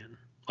Caribbean.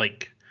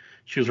 Like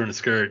she was wearing a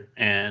skirt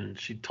and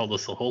she told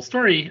us the whole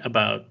story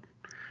about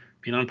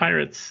being on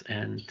Pirates,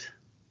 and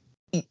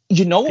What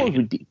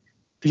would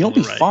be on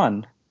the be ride.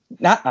 fun?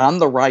 Not on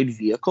the ride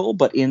vehicle,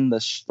 but in the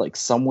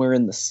somewhere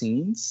in the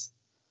scenes.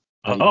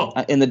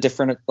 In the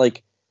different,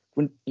 like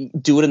when you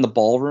do it in the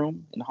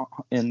ballroom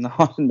in the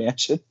Haunted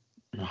Mansion.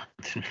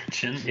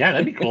 Yeah,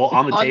 that'd be cool.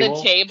 On the On table.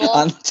 the table.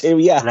 On the table,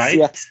 yes, Right?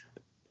 yes.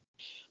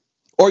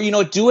 Or do it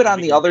That'd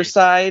on be the other great.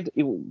 side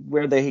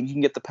where you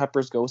can get the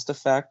Pepper's ghost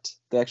effect.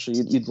 They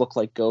actually you'd look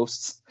like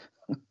ghosts.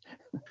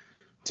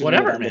 Doing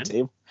Whatever, it on the man.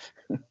 table.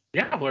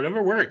 Yeah,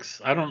 whatever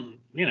works. I don't,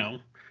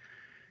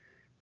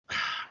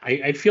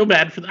 I feel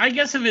bad for. I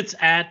guess if it's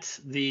at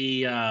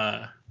the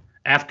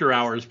after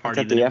hours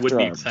party, At then the it would after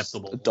be hours.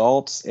 acceptable.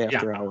 Adults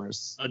after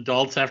hours.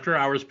 Adults after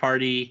hours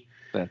party.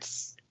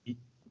 That's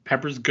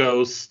Pepper's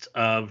ghost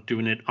of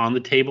doing it on the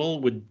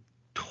table would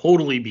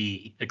totally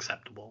be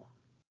acceptable.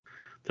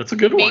 That's a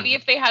good one. Maybe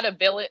if they had a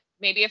villain,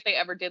 maybe if they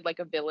ever did like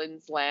a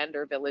villain's land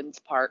or villain's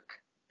park,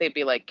 they'd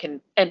be like,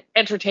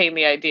 entertain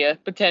the idea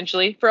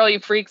potentially for all you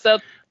freaks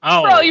out.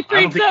 Oh, for all you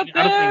I don't freaks think, out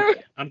there.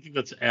 I don't think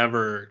that's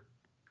ever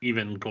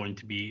even going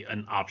to be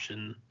an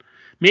option.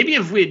 Maybe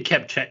if we had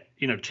kept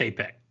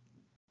Chapek,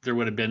 there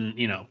would have been,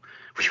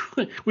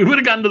 we would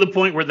have gotten to the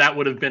point where that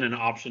would have been an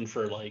option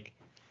for like,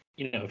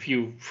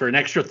 for an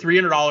extra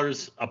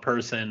 $300 a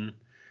person,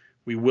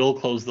 we will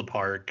close the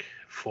park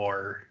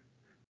for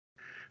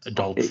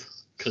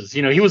adults, because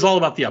he was all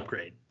about the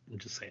upgrade. I'm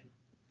just saying,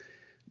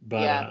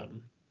 but Yeah.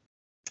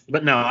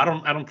 But no, I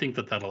don't think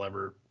that'll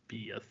ever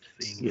be a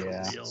thing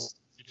Yeah. for real.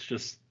 It's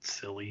just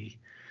silly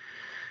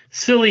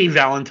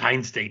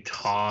Valentine's Day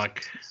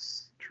talk.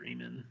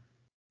 Dreaming.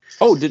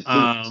 Oh,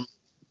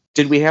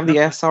 did we have the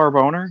no. ass sour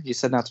boner? You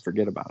said not to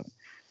forget about it.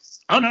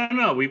 Oh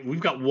no. We've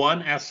got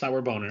one Ask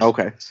Sour Boner.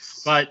 Okay.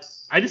 But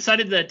I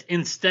decided that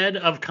instead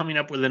of coming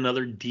up with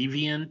another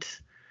deviant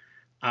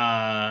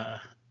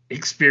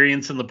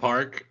experience in the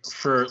park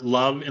for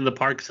Love in the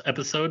Parks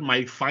episode,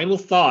 my final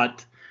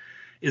thought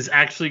is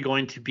actually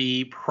going to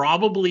be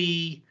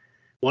probably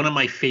one of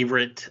my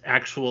favorite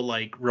actual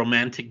like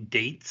romantic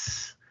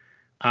dates.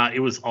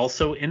 It was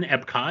also in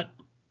Epcot,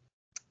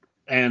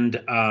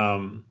 and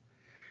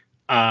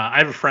I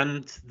have a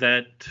friend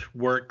that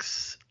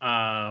works.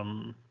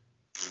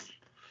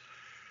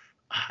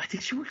 I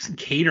think she works in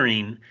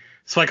catering.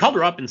 So I called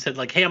her up and said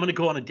like, "Hey, I'm gonna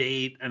go on a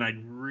date, and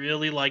I'd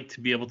really like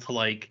to be able to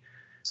like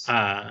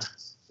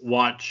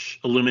watch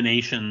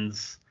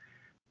Illuminations,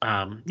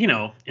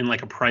 in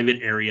like a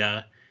private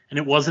area." And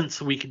it wasn't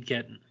so we could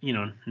get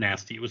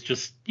nasty. It was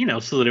just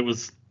so that it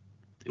was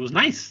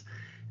nice.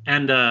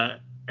 And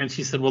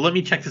she said, "Well, let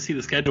me check to see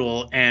the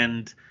schedule."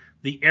 And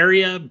the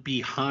area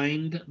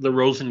behind the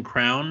Rose and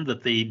Crown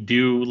that they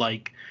do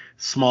like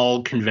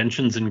small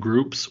conventions and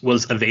groups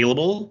was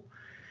available.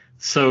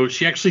 So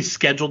she actually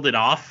scheduled it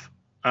off.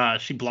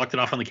 She blocked it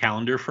off on the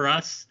calendar for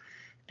us,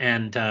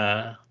 and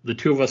the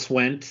two of us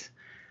went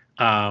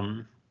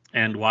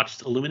and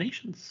watched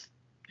Illuminations.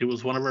 It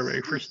was one of our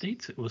very first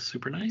dates. It was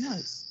super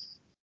nice.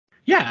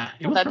 Yeah,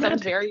 it was That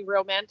romantic. sounds very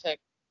romantic.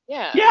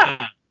 Yeah.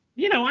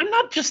 Yeah, I'm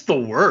not just the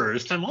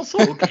worst. I'm also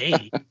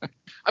okay.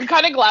 I'm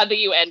kind of glad that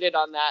you ended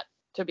on that.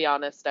 To be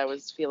honest, I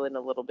was feeling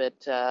a little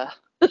bit. I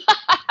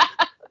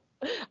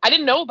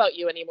didn't know about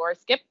you anymore.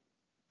 Skip.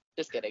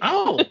 Just kidding.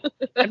 Oh,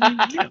 I mean,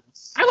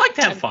 I like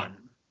to have fun,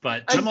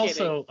 but I'm I'm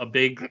also a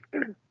big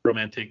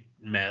romantic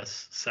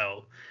mess.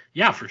 So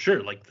yeah, for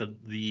sure. Like the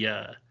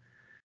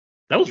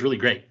that was really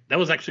great. That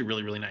was actually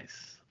really, really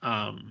nice.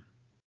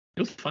 It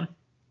was fun.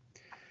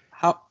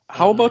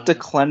 How about to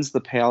cleanse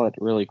the palate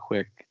really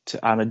quick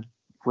on a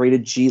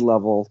rated G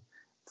level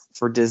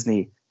for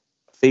Disney?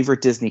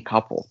 Favorite Disney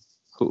couple?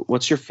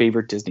 What's your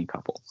favorite Disney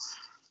couple?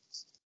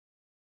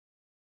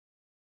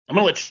 I'm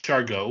gonna let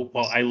Char go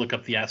while I look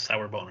up the Ask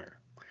Sour Boner.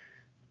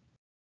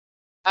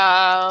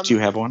 Do you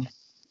have one?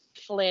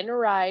 Flynn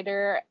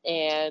Rider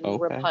and Okay.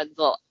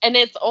 Rapunzel. And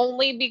it's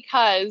only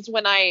because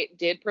when I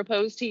did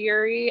propose to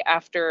Yuri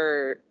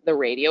after the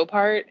radio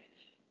part,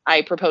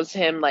 I proposed to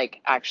him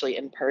like actually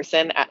in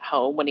person at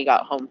home when he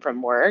got home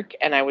from work,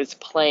 and I was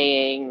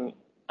playing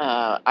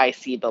I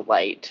See the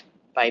Light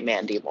by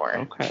Mandy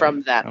Moore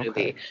from that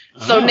movie.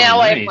 So now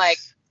nice. I'm like,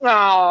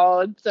 oh,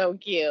 it's so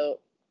cute.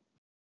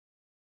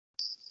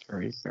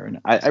 Very, very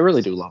nice. I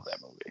really do love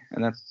that movie,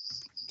 and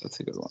that's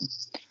a good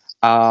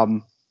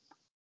one.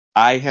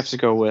 I have to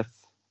go with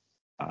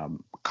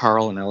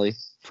Carl and Ellie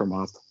from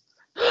Up.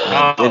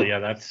 Yeah,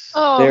 that's.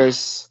 Oh,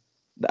 There's,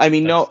 I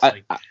mean, no,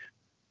 like,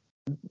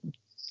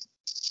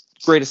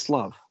 greatest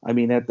love. I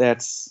mean,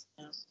 that's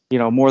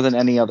more than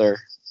any other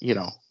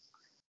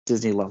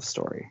Disney love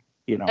story.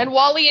 and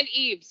Wally and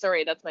Eve.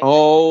 Sorry, that's my.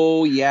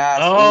 Oh yes.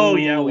 Oh Ooh,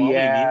 yeah, Wally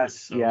and Eve was yes,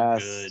 so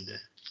yes, good.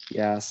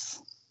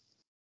 yes.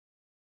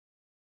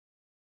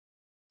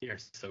 They are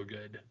so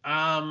good.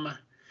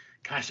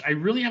 Gosh, I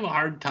really have a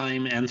hard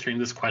time answering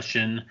this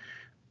question,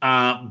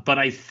 but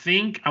I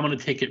think I'm going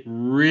to take it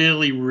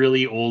really,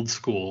 really old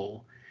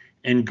school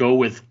and go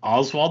with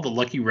Oswald the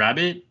Lucky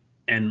Rabbit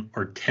and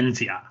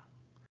Hortensia.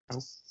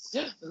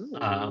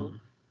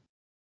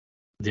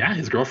 Yeah,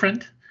 his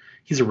girlfriend.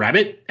 He's a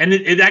rabbit, and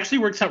it actually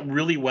works out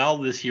really well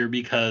this year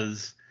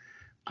because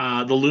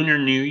the Lunar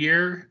New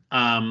Year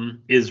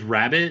is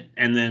rabbit,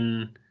 and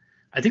then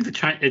I think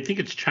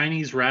it's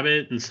Chinese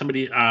rabbit, and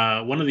somebody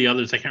one of the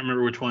others, I can't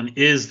remember which one,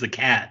 is the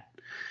cat.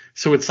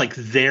 So it's like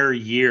their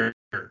year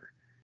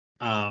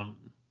to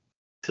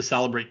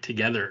celebrate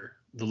together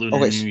the Lunar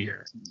New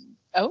Year.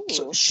 Oh,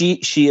 So she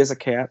is a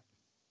cat.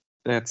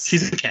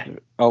 She's a cat.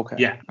 Okay.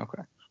 Yeah.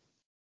 Okay.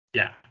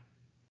 Yeah.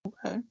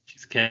 Okay.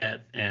 She's a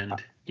cat, and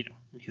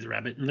he's a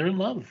rabbit, and they're in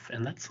love,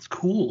 and that's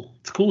cool.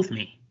 It's cool with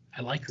me.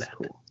 I like that.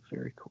 Cool.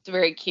 Very cool. it's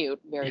very cute.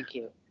 Very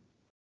cute.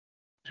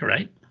 All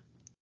right.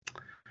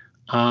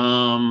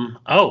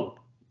 Oh,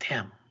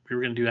 damn. We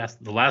were gonna do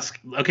the last.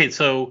 Okay,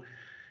 so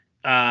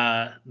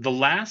the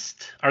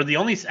last or the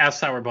only Ask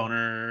Sour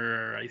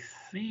Boner, I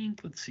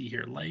think. Let's see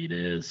here.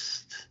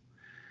 Latest.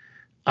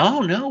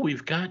 Oh no,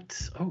 we've got.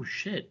 Oh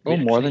shit. Oh,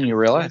 more than you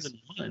realize.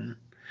 More than one.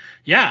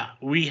 Yeah,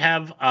 we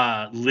have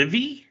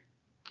Livy,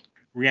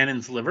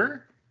 Rhiannon's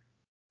liver.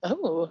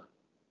 Oh,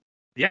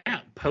 Yeah,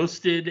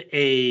 posted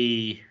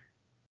a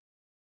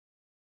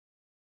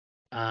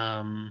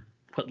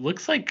what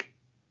looks like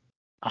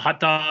a hot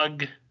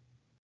dog,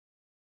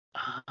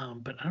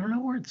 but I don't know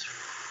where it's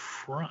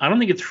from. I don't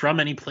think it's from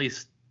any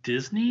place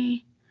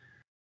Disney.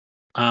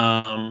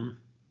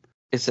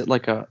 Is it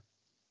like a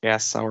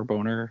Ask Sour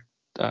Boner?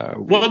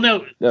 Well,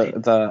 no,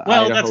 The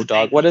well, Idaho that's the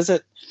dog. thing. What is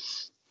it?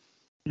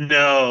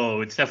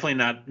 No, it's definitely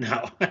not.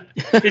 No,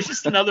 it's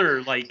just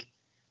another like,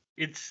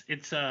 it's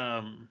just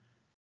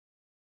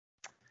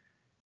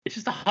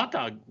a hot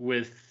dog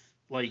with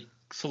like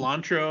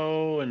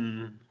cilantro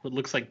and what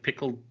looks like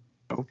pickled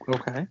Oh,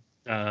 okay.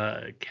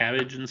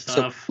 cabbage and So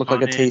stuff. look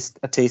like on a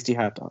it. tasty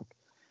hot dog.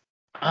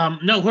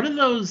 No, what are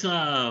those?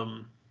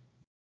 What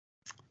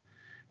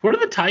are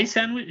the Thai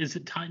sandwich? Is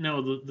it Thai?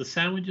 No, the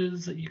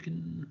sandwiches that you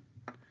can.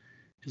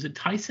 Is it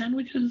Thai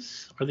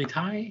sandwiches? Are they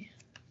Thai?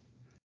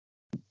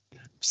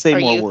 Say Are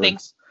more you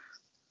words.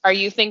 Are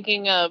you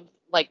thinking of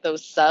like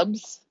those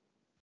subs?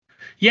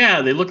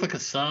 Yeah, they look like a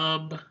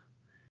sub.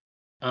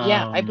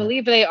 Yeah, I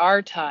believe they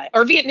are Thai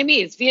or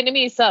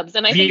Vietnamese subs,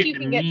 and I think you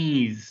can get.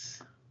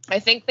 Vietnamese. I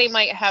think they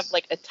might have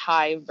like a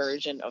Thai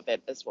version of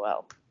it as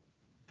well.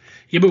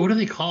 Yeah, but what are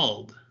they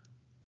called?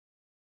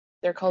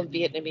 They're called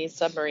Vietnamese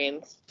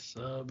submarines.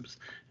 Subs.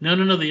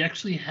 No. They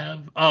actually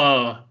have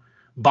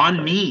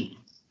banh mi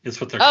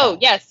is what they're Oh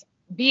called. yes,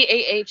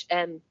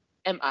 BAHNMI.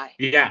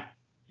 Yeah.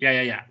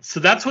 So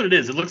that's what it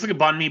is. It looks like a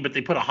banh mi, but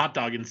they put a hot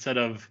dog instead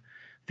of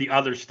the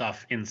other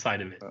stuff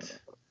inside of it.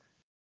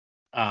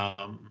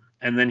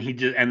 And then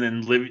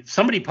Livy,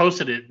 somebody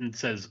posted it and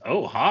says,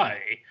 "Oh,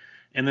 hi,"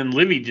 and then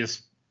Livy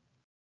just,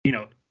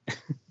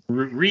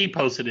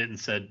 reposted it and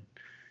said,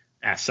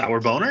 "Ask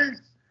Sour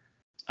Boner."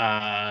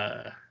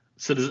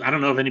 So I don't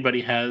know if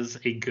anybody has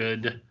a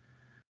good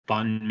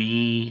banh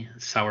mi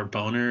sour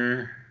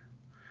boner.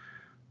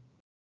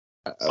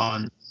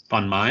 Banh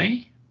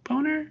mi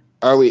boner.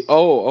 Are we?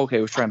 Oh, okay.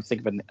 We're trying to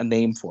think of a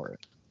name for it.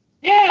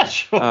 Yeah,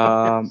 sure.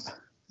 I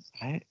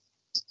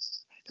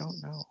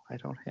don't know. I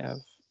don't have.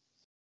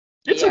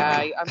 It's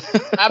yeah,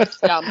 I'm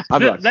stumped.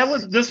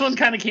 This one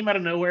kind of came out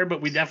of nowhere,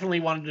 but we definitely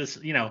wanted to,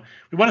 we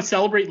want to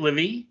celebrate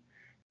Livy,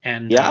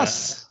 and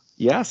Yes.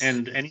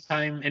 and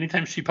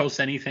anytime she posts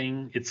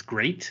anything, it's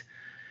great,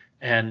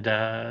 and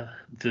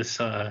this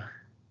banh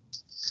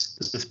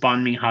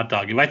mi hot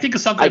dog. If I think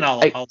of something,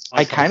 I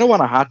kind of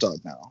want a hot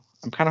dog now.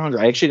 I'm kind of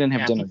hungry. I actually didn't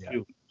have dinner yet.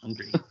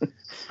 Hungry.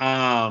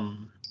 All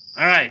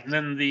right, and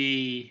then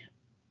the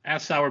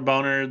Ask Sour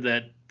Boner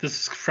this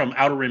is from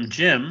Outer Rim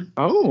Jim.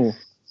 Oh.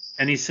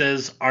 And he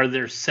says, "Are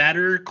there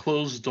sadder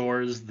closed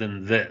doors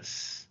than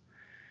this?"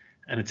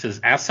 And it says,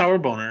 "Ask Sour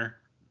Boner,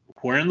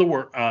 where in the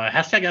world?"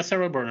 Hashtag Ask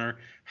Sour Boner,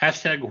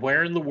 hashtag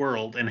where in the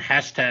world, and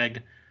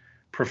hashtag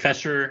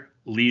Professor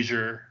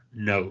Leisure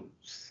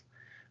knows.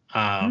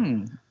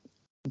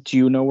 Do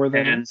you know where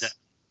that is?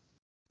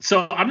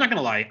 So I'm not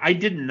gonna lie, I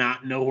did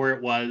not know where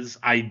it was.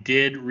 I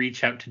did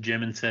reach out to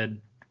Jim and said,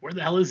 "Where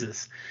the hell is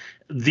this?"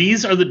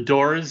 These are the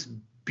doors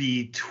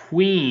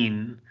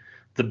between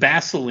the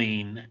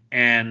Vaseline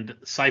and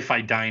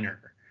Sci-Fi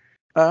Diner.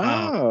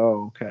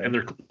 Oh, okay. And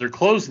they're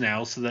closed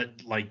now, so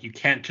that like you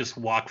can't just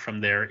walk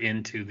from there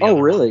into the. Oh,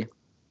 other really?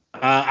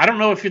 one. I don't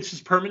know if it's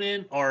just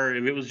permanent or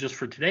if it was just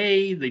for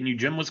today. They knew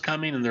Jim was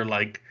coming, and they're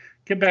like,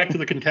 "Get back to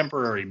the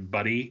Contemporary,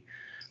 buddy."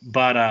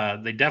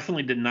 But they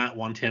definitely did not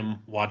want him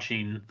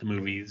watching the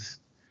movies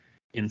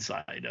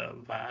inside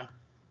of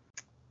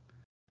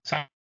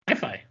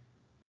Sci-Fi.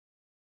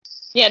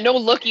 Yeah, no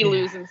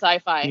looky-loos in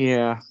Sci-Fi.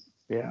 Yeah.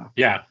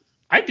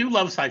 I do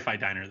love Sci-Fi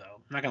Diner, though.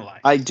 I'm not gonna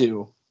lie. I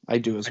do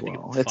as think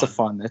well. it's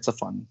It's a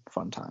fun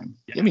time.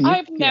 Yeah. I mean,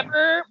 I've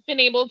never been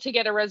able to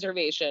get a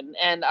reservation,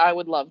 and I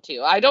would love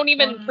to. I don't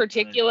even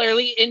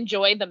particularly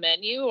enjoy the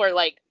menu, or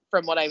like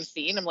from what I've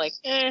seen, I'm like,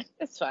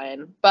 it's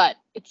fine. But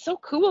it's so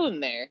cool in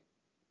there.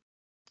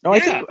 No, I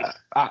think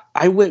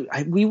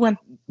we went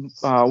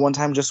one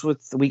time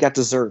we got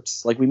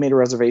desserts. Like we made a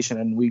reservation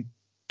and we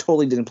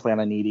totally didn't plan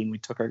on eating. We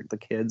took the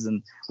kids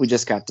and we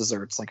just got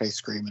desserts like ice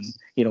cream and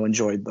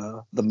enjoyed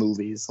the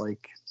movies.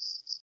 Like,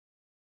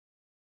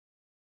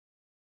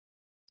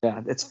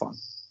 yeah, it's fun.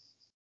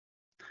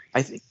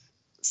 I think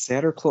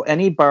sadder close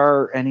any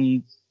bar,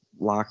 any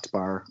locked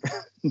bar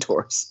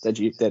doors that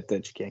you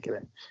can't get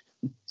in.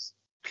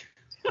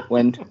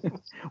 when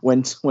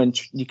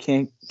you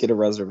can't get a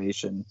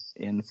reservation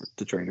in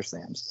the Trader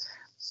Sam's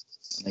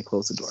and they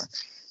close the door.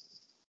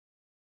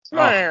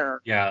 Oh,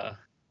 yeah.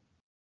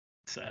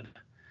 Sad.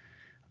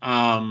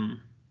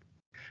 Can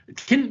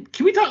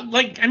we talk,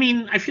 like, I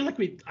mean, I feel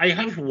like I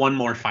have one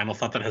more final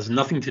thought that has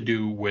nothing to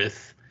do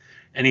with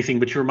anything,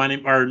 but you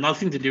reminded, or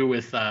nothing to do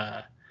with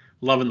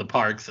Love in the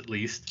Parks, at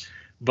least,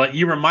 but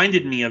you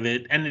reminded me of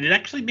it, and it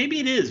actually, maybe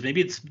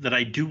it's that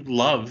I do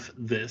love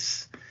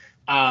this.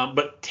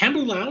 But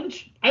Tambu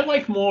Lounge, I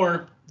like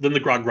more than the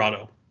Grog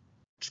Grotto.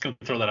 Just gonna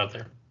throw that out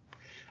there.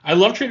 I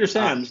love Trader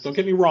Sam's, don't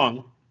get me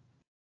wrong.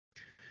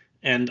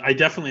 And I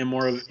definitely am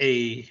more of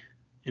a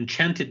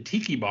enchanted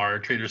tiki bar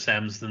at Trader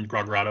Sam's than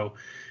Grog Grotto.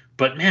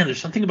 But man, there's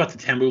something about the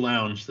Tambu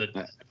Lounge that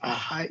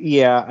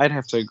yeah, I'd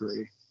have to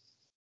agree.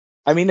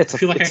 I mean, it's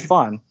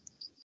fun.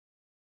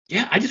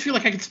 Yeah, I just feel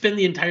like I could spend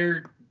the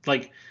entire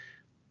like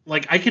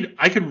I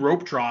could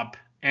rope drop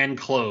and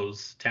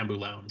close Tambu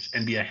Lounge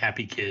and be a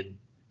happy kid.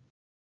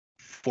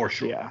 For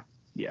sure.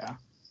 Yeah.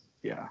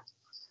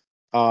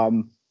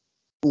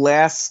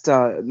 Last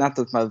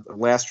not my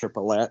last trip,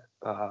 but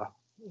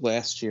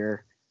last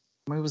year,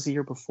 maybe it was the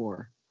year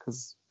before,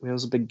 because there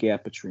was a big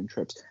gap between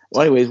trips.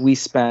 Well, anyways, it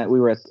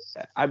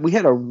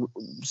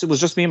was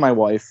just me and my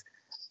wife.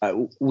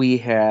 We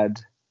had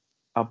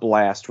a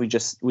blast. We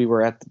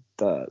were at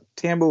the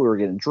Tambu. We were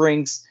getting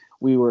drinks.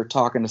 We were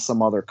talking to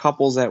some other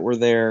couples that were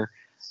there.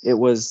 We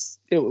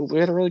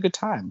had a really good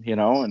time,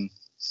 and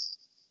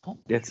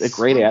It's a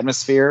great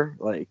atmosphere.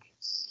 Like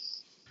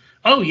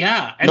Oh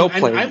yeah, and, no and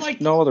place, I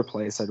like. no other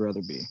place I'd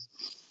rather be.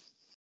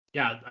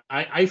 Yeah,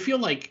 I feel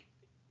like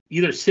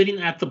either sitting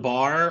at the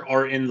bar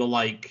or in the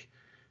like,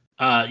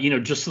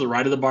 just to the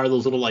right of the bar,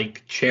 those little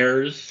like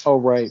chairs. Oh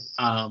right.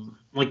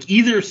 Like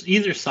either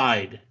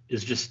side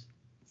is just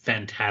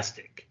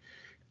fantastic.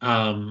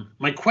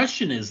 My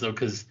question is though,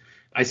 because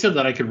I said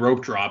that I could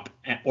rope drop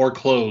or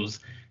close,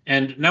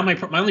 and now my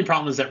only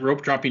problem is that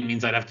rope dropping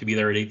means I'd have to be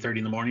there at 8:30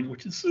 in the morning,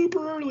 which is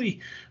super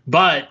early.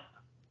 But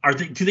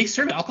do they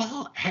serve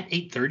alcohol at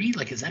 8:30?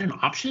 Like, is that an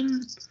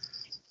option?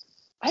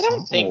 I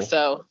don't think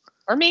so.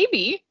 Or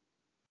maybe.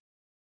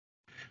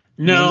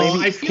 No,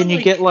 Maybe, I feel can you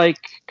like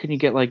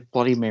get like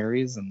Bloody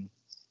Marys and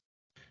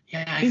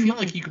yeah, I feel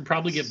like you could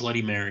probably get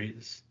Bloody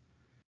Marys.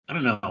 I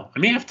don't know. I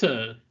may have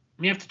to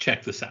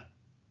check this out.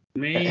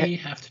 May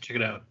have to check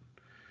it out.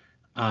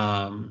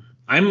 I'm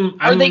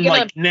they gonna-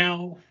 like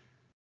now.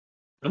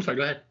 I'm sorry.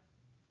 Go ahead.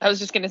 I was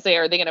just going to say,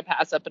 are they going to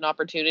pass up an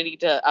opportunity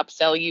to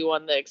upsell you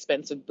on the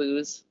expensive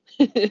booze?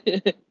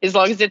 As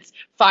long as it's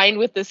fine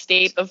with the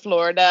state of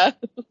Florida.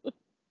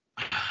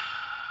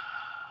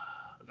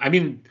 I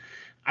mean,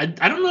 I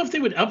don't know if they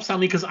would upsell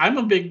me because I'm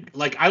a big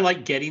I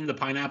like getting the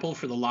pineapple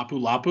for the Lapu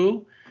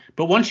Lapu,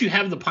 but once you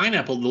have the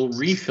pineapple, they'll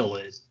refill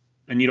it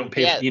and you don't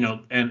pay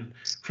and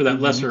for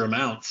that lesser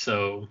amount.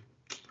 So,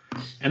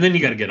 and then you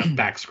got to get a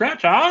back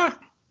scratch,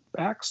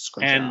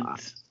 and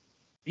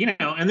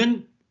and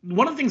then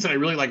one of the things that I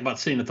really like about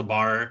sitting at the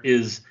bar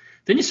is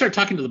then you start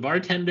talking to the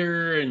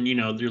bartender and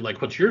they're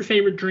like, what's your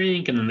favorite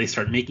drink? And then they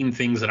start making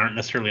things that aren't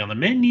necessarily on the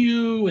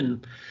menu,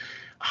 and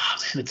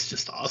it's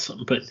just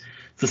awesome. But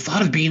the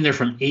thought of being there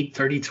from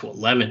 8:30 to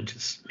 11,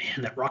 just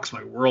man, that rocks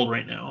my world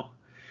right now.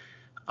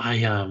 I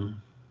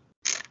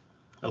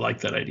like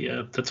that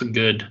idea.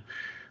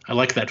 I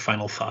like that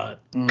final thought.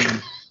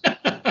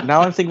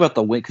 Now I'm thinking about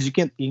the wing because you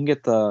can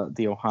get the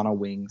Ohana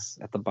wings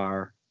at the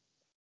bar.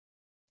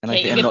 And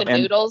Can you get the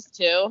noodles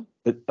too?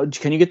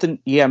 Can you get the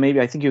maybe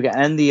I think you get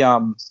and the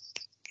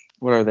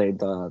what are they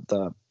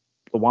the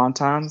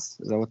wontons?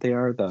 Is that what they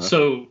are?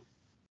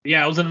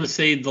 I was gonna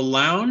say the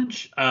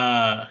lounge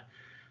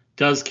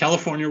does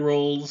California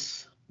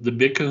rolls, the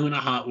Big Kahuna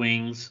hot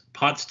wings,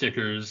 pot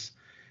stickers,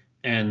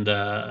 and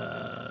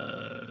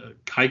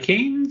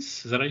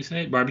Kai-Canes. Is that how you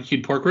say it?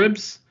 Barbecued pork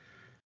ribs.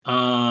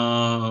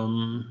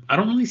 I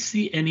don't really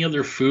see any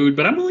other food,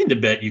 but I'm willing to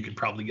bet you could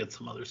probably get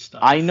some other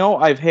stuff. I know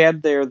I've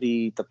had there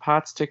the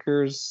pot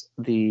stickers,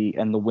 the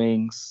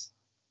wings,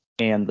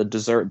 and the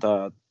dessert,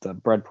 the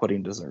bread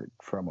pudding dessert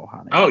from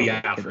Ohana. Oh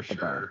yeah, for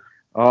sure.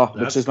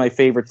 Which is my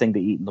favorite thing to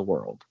eat in the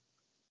world.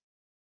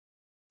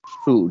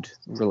 Food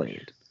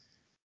related.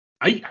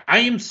 I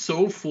am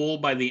so full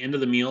by the end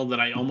of the meal that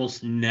I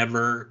almost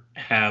never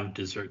have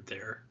dessert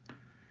there.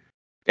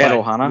 At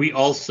Ohana? We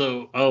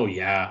also,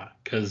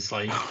 because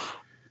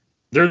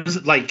there's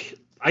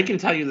I can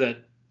tell you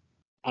that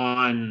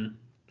on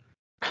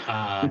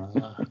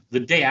the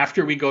day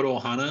after we go to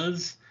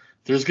Ohana's,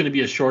 there's going to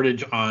be a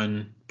shortage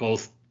on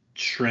both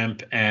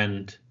shrimp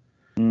and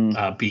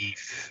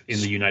beef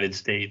in the United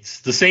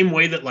States. The same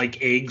way that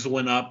eggs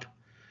went up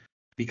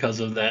because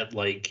of that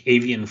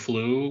avian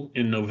flu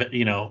in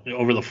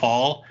over the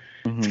fall.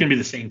 Mm-hmm. It's going to be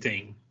the same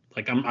thing.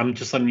 I'm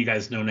just letting you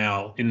guys know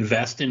now.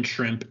 Invest in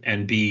shrimp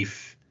and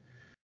beef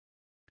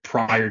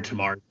prior to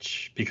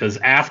March, because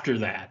after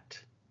that,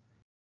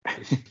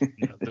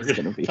 there's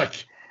going to be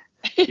there's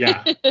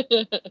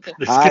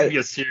going to be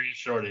a serious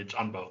shortage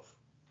on both.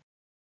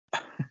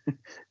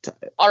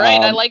 All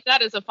right, I like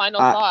that as a final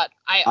thought.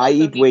 I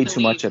eat way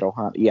too much at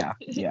Ohana.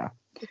 Yeah.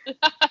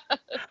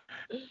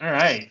 All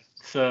right.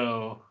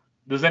 So,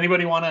 does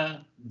anybody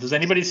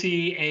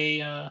see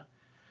a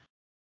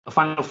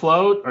final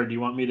float, or do you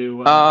want me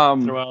to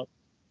throw out?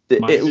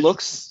 It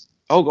looks.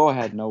 Oh, go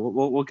ahead.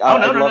 No,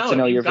 I'd love to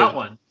know your got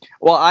one.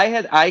 Well,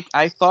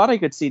 I thought I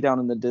could see down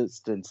in the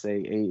distance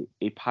a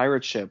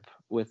pirate ship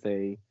with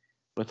an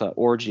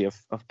orgy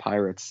of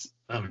pirates.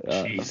 Oh,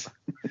 jeez.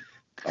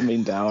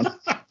 Coming down.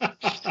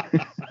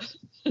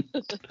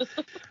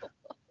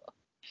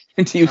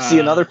 Do you see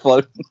another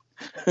float?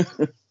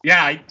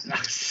 Yeah, I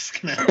was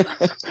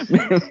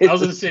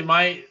gonna say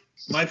my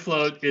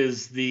float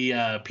is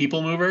the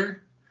people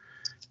mover,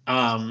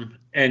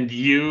 and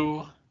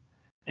you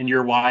and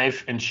your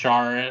wife and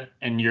Shara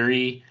and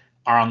Yuri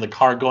are on the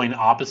car going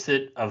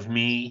opposite of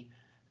me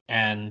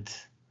and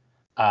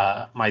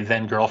my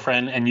then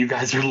girlfriend, and you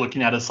guys are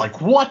looking at us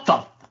like, what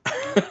the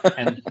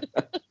and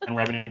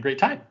we're having a great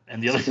time.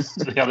 And the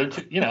other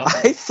two,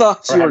 I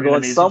thought you were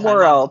going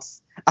somewhere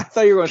else. I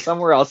thought you were going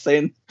somewhere else,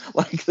 saying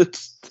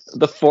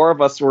the four of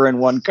us were in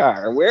one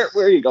car. Where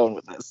are you going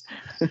with this?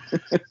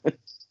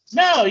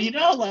 No,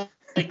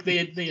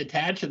 they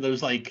attach, and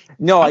there's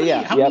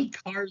how many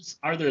cars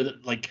are there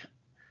that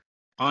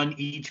on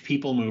each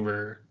people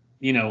mover?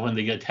 When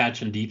they get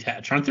attached and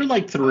detach, aren't there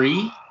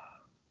 3?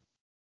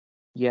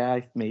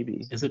 Yeah,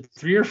 maybe. Is it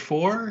 3 or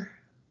 4?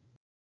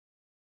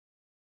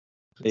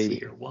 Let's see Maybe.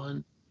 here.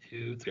 1,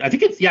 2, 3. I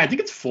think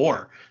it's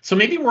 4. So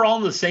maybe we're all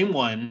in the same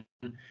one,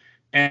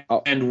 and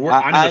I'm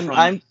the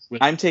front.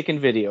 I'm taking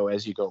video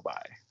as you go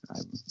by.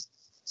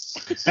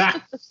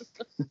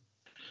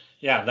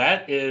 Yeah,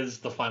 that is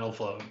the final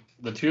float.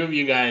 The two of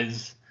you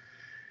guys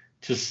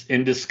just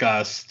in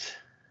disgust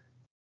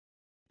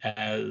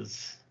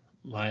as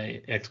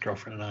my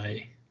ex-girlfriend and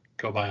I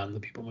go by on the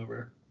People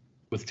Mover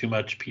with too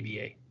much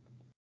PDA.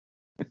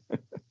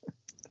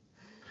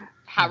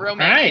 How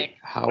romantic. All right.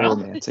 How Well,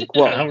 romantic.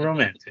 How Well,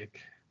 romantic.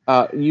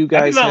 you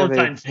guys have a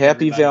Valentine's Day,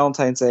 happy everybody.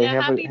 Valentine's Day.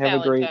 Yeah, happy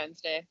have a great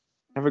Valentine's Day.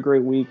 have a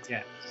great week.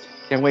 Yeah.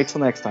 Can't wait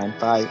till next time.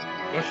 Bye.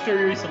 Go show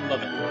Yuri some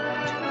love.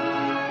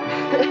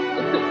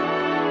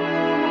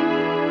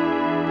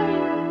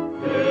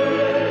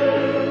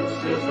 This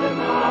is the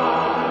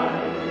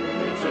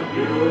night, it's a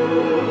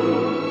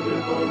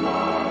beautiful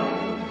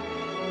night,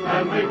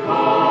 and we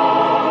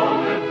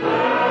call it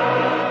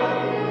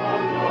Belle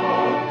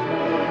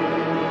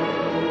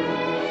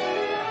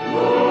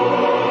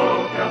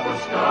Look at the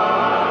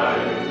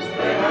skies,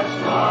 they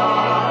have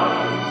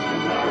stars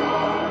in their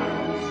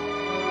eyes,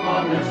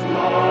 on this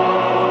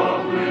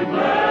lovely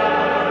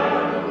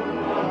Belle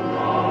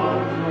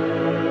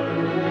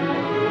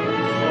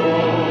So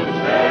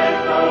take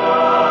the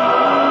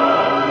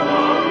love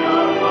of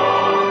your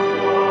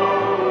loved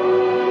one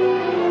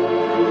to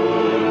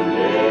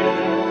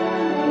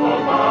live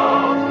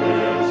about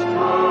this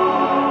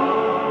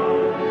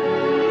time,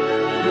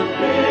 to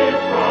keep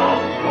from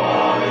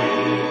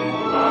falling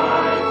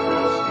like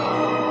the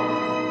star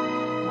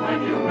when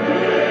you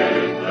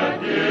make the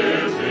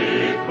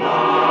dizzy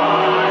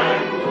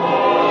climb.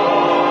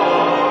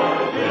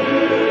 For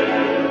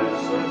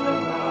this is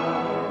the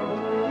night,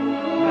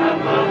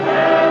 and the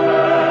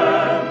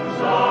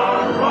heavens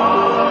are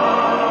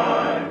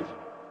right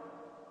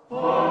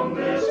on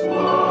this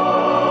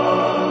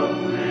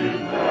lovely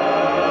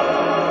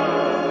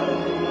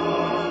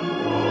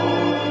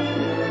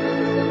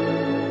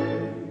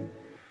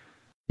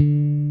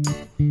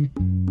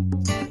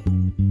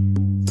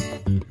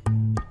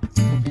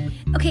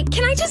Okay,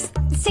 can I just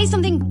say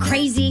something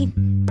crazy?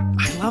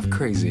 I love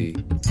crazy.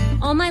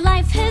 All my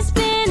life has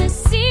been a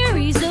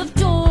series of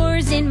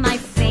doors in my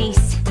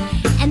face.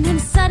 And then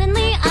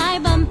suddenly I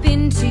bump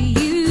into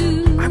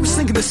you. I was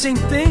thinking the same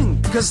thing,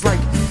 because like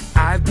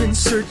I've been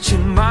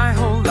searching my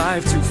whole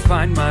life to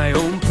find my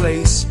own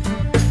place.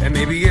 And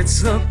maybe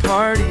it's the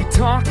party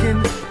talking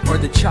or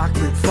the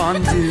chocolate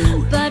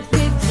fondue. But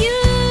with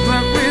you,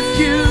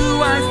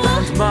 I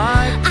found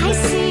my place.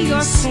 I see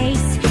your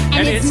face.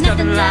 And it's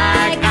nothing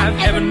like I've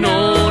ever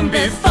known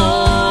before.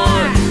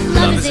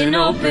 Love is an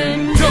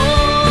open door.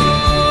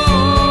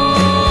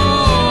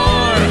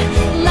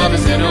 Love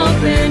is an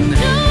open door.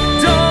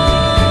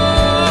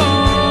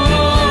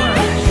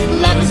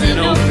 Love is an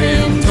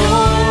open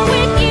door.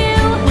 With you,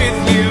 With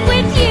you,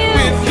 with you,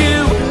 with you.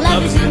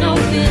 love is an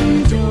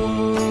open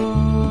door.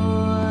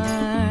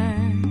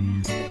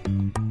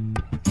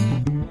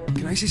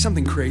 Can I say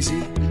something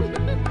crazy?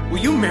 Will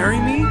you marry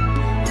me?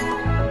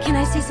 Can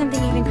I say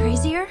something even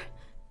crazier?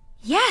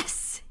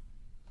 Yes!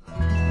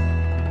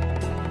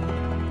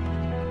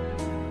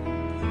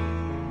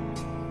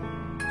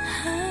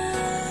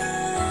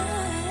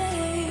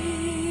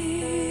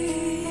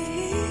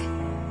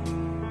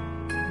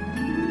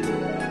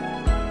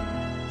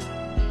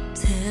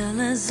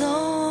 Till as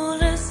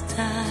old as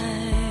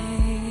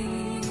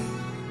time,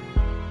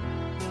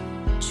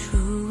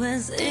 true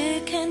as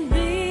it can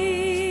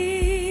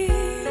be,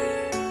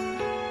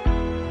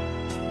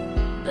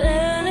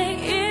 barely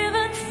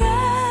even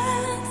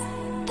friends,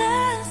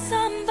 that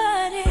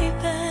somebody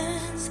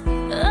bends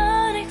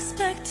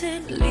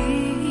unexpectedly.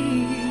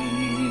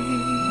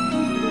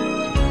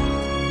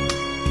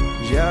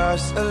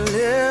 Just a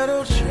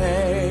little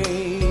change,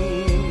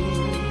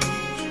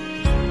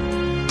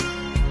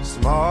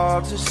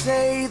 small to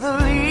say the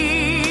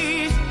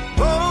least.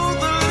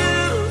 Both a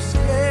little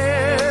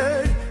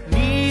scared,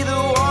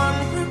 neither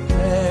one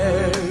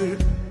prepared.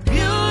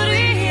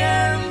 Beauty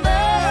and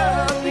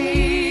the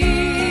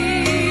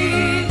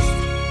Beast,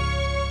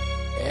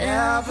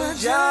 ever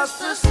just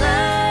the same,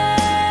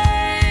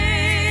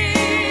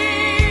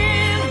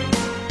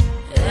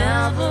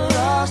 ever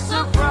a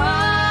surprise.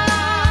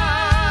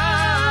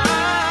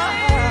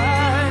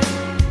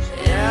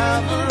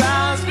 Ever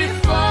as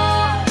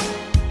before,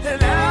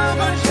 and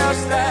ever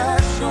just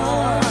as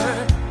sure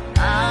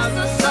as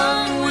the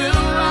sun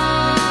will rise.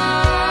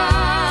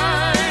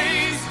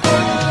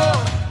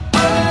 Oh,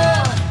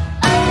 oh,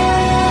 oh.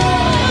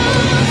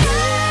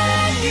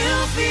 Can you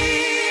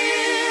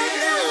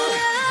feel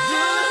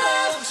the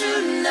love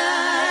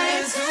tonight?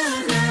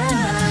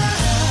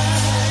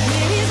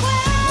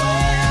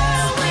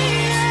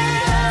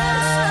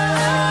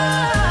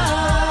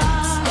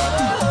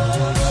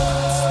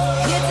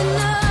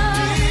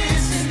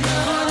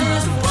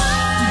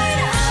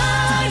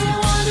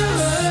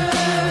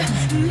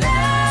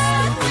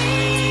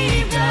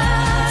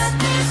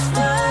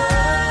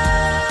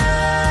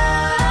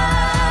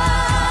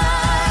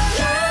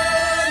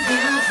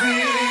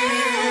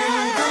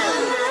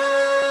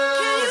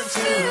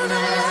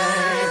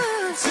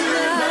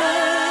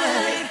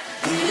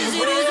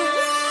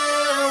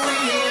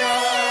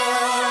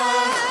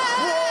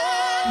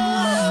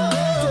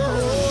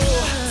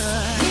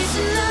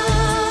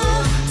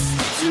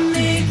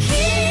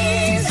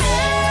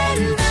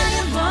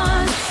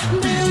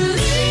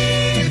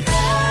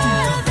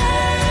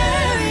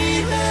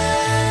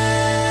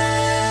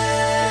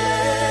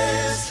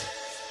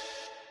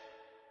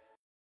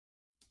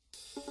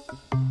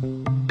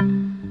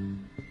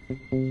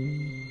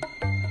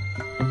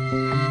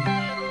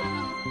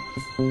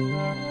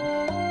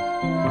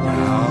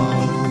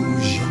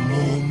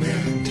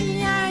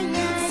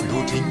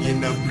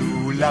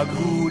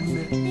 lagoon.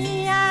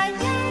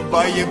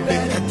 But you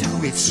better do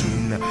it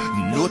soon,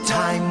 no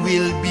time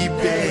will be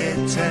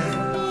better.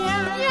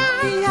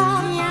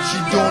 She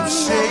don't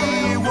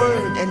say a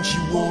word and she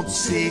won't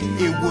say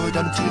a word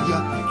until you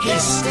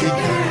kiss the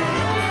girl.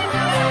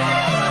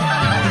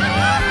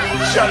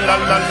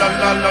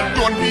 Sha-la-la-la-la-la,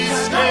 don't be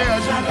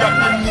scared, you got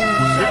the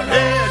moves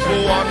prepared. Go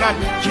on and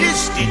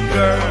kiss the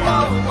girl.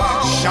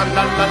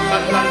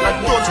 Sha-la-la-la-la-la,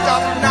 don't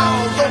stop now,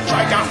 don't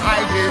try to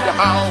hide it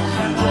how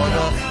you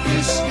wanna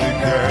kiss the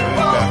girl.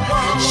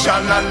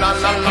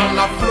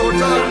 Sha-la-la-la-la-la,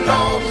 float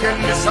along and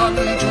listen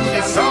to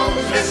the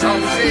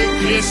sound say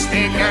kiss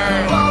the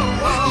girl.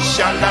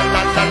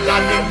 Sha-la-la-la-la,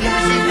 the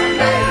music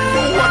play,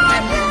 do what the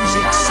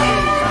music say.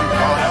 You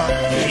wanna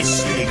kiss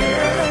the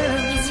girl.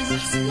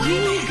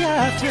 You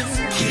got to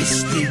kiss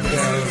the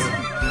girl.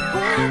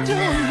 Why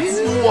don't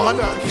you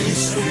wanna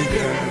kiss the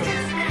girl?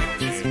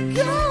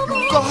 You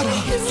gotta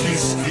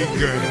kiss the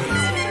girl.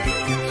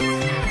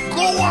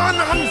 Go on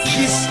and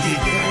kiss the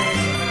girl.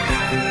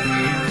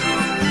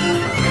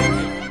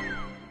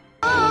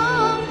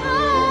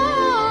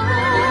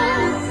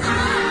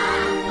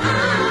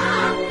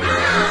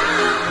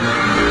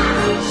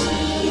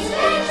 She's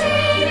been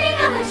dreaming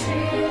of a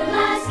true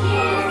love's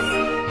kiss,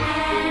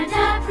 and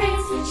a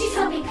prince she's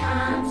hoping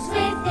comes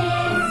with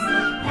this.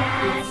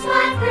 That's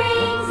what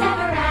brings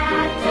ever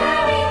after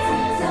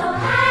wings so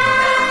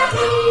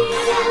happy.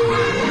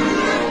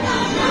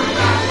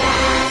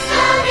 That's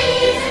the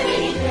reason we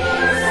need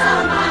this so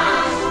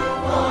much.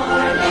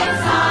 For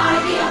lips are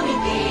the only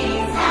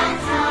things that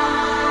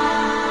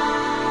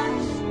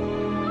touch.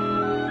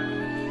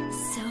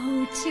 So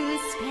to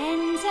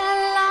spend a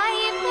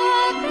life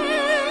of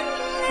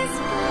endless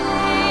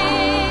bliss,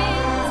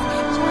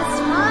 just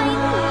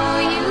find who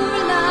you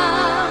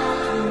love,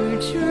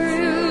 your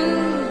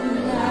true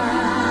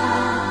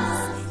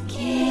love's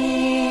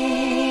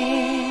kiss.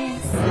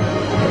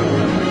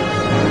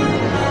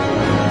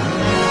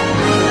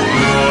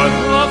 You're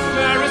the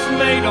fairest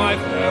maid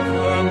I've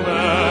ever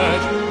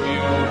met.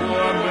 You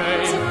were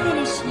made To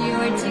finish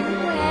your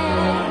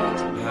duet,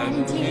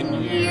 and in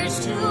years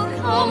to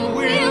come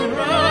we'll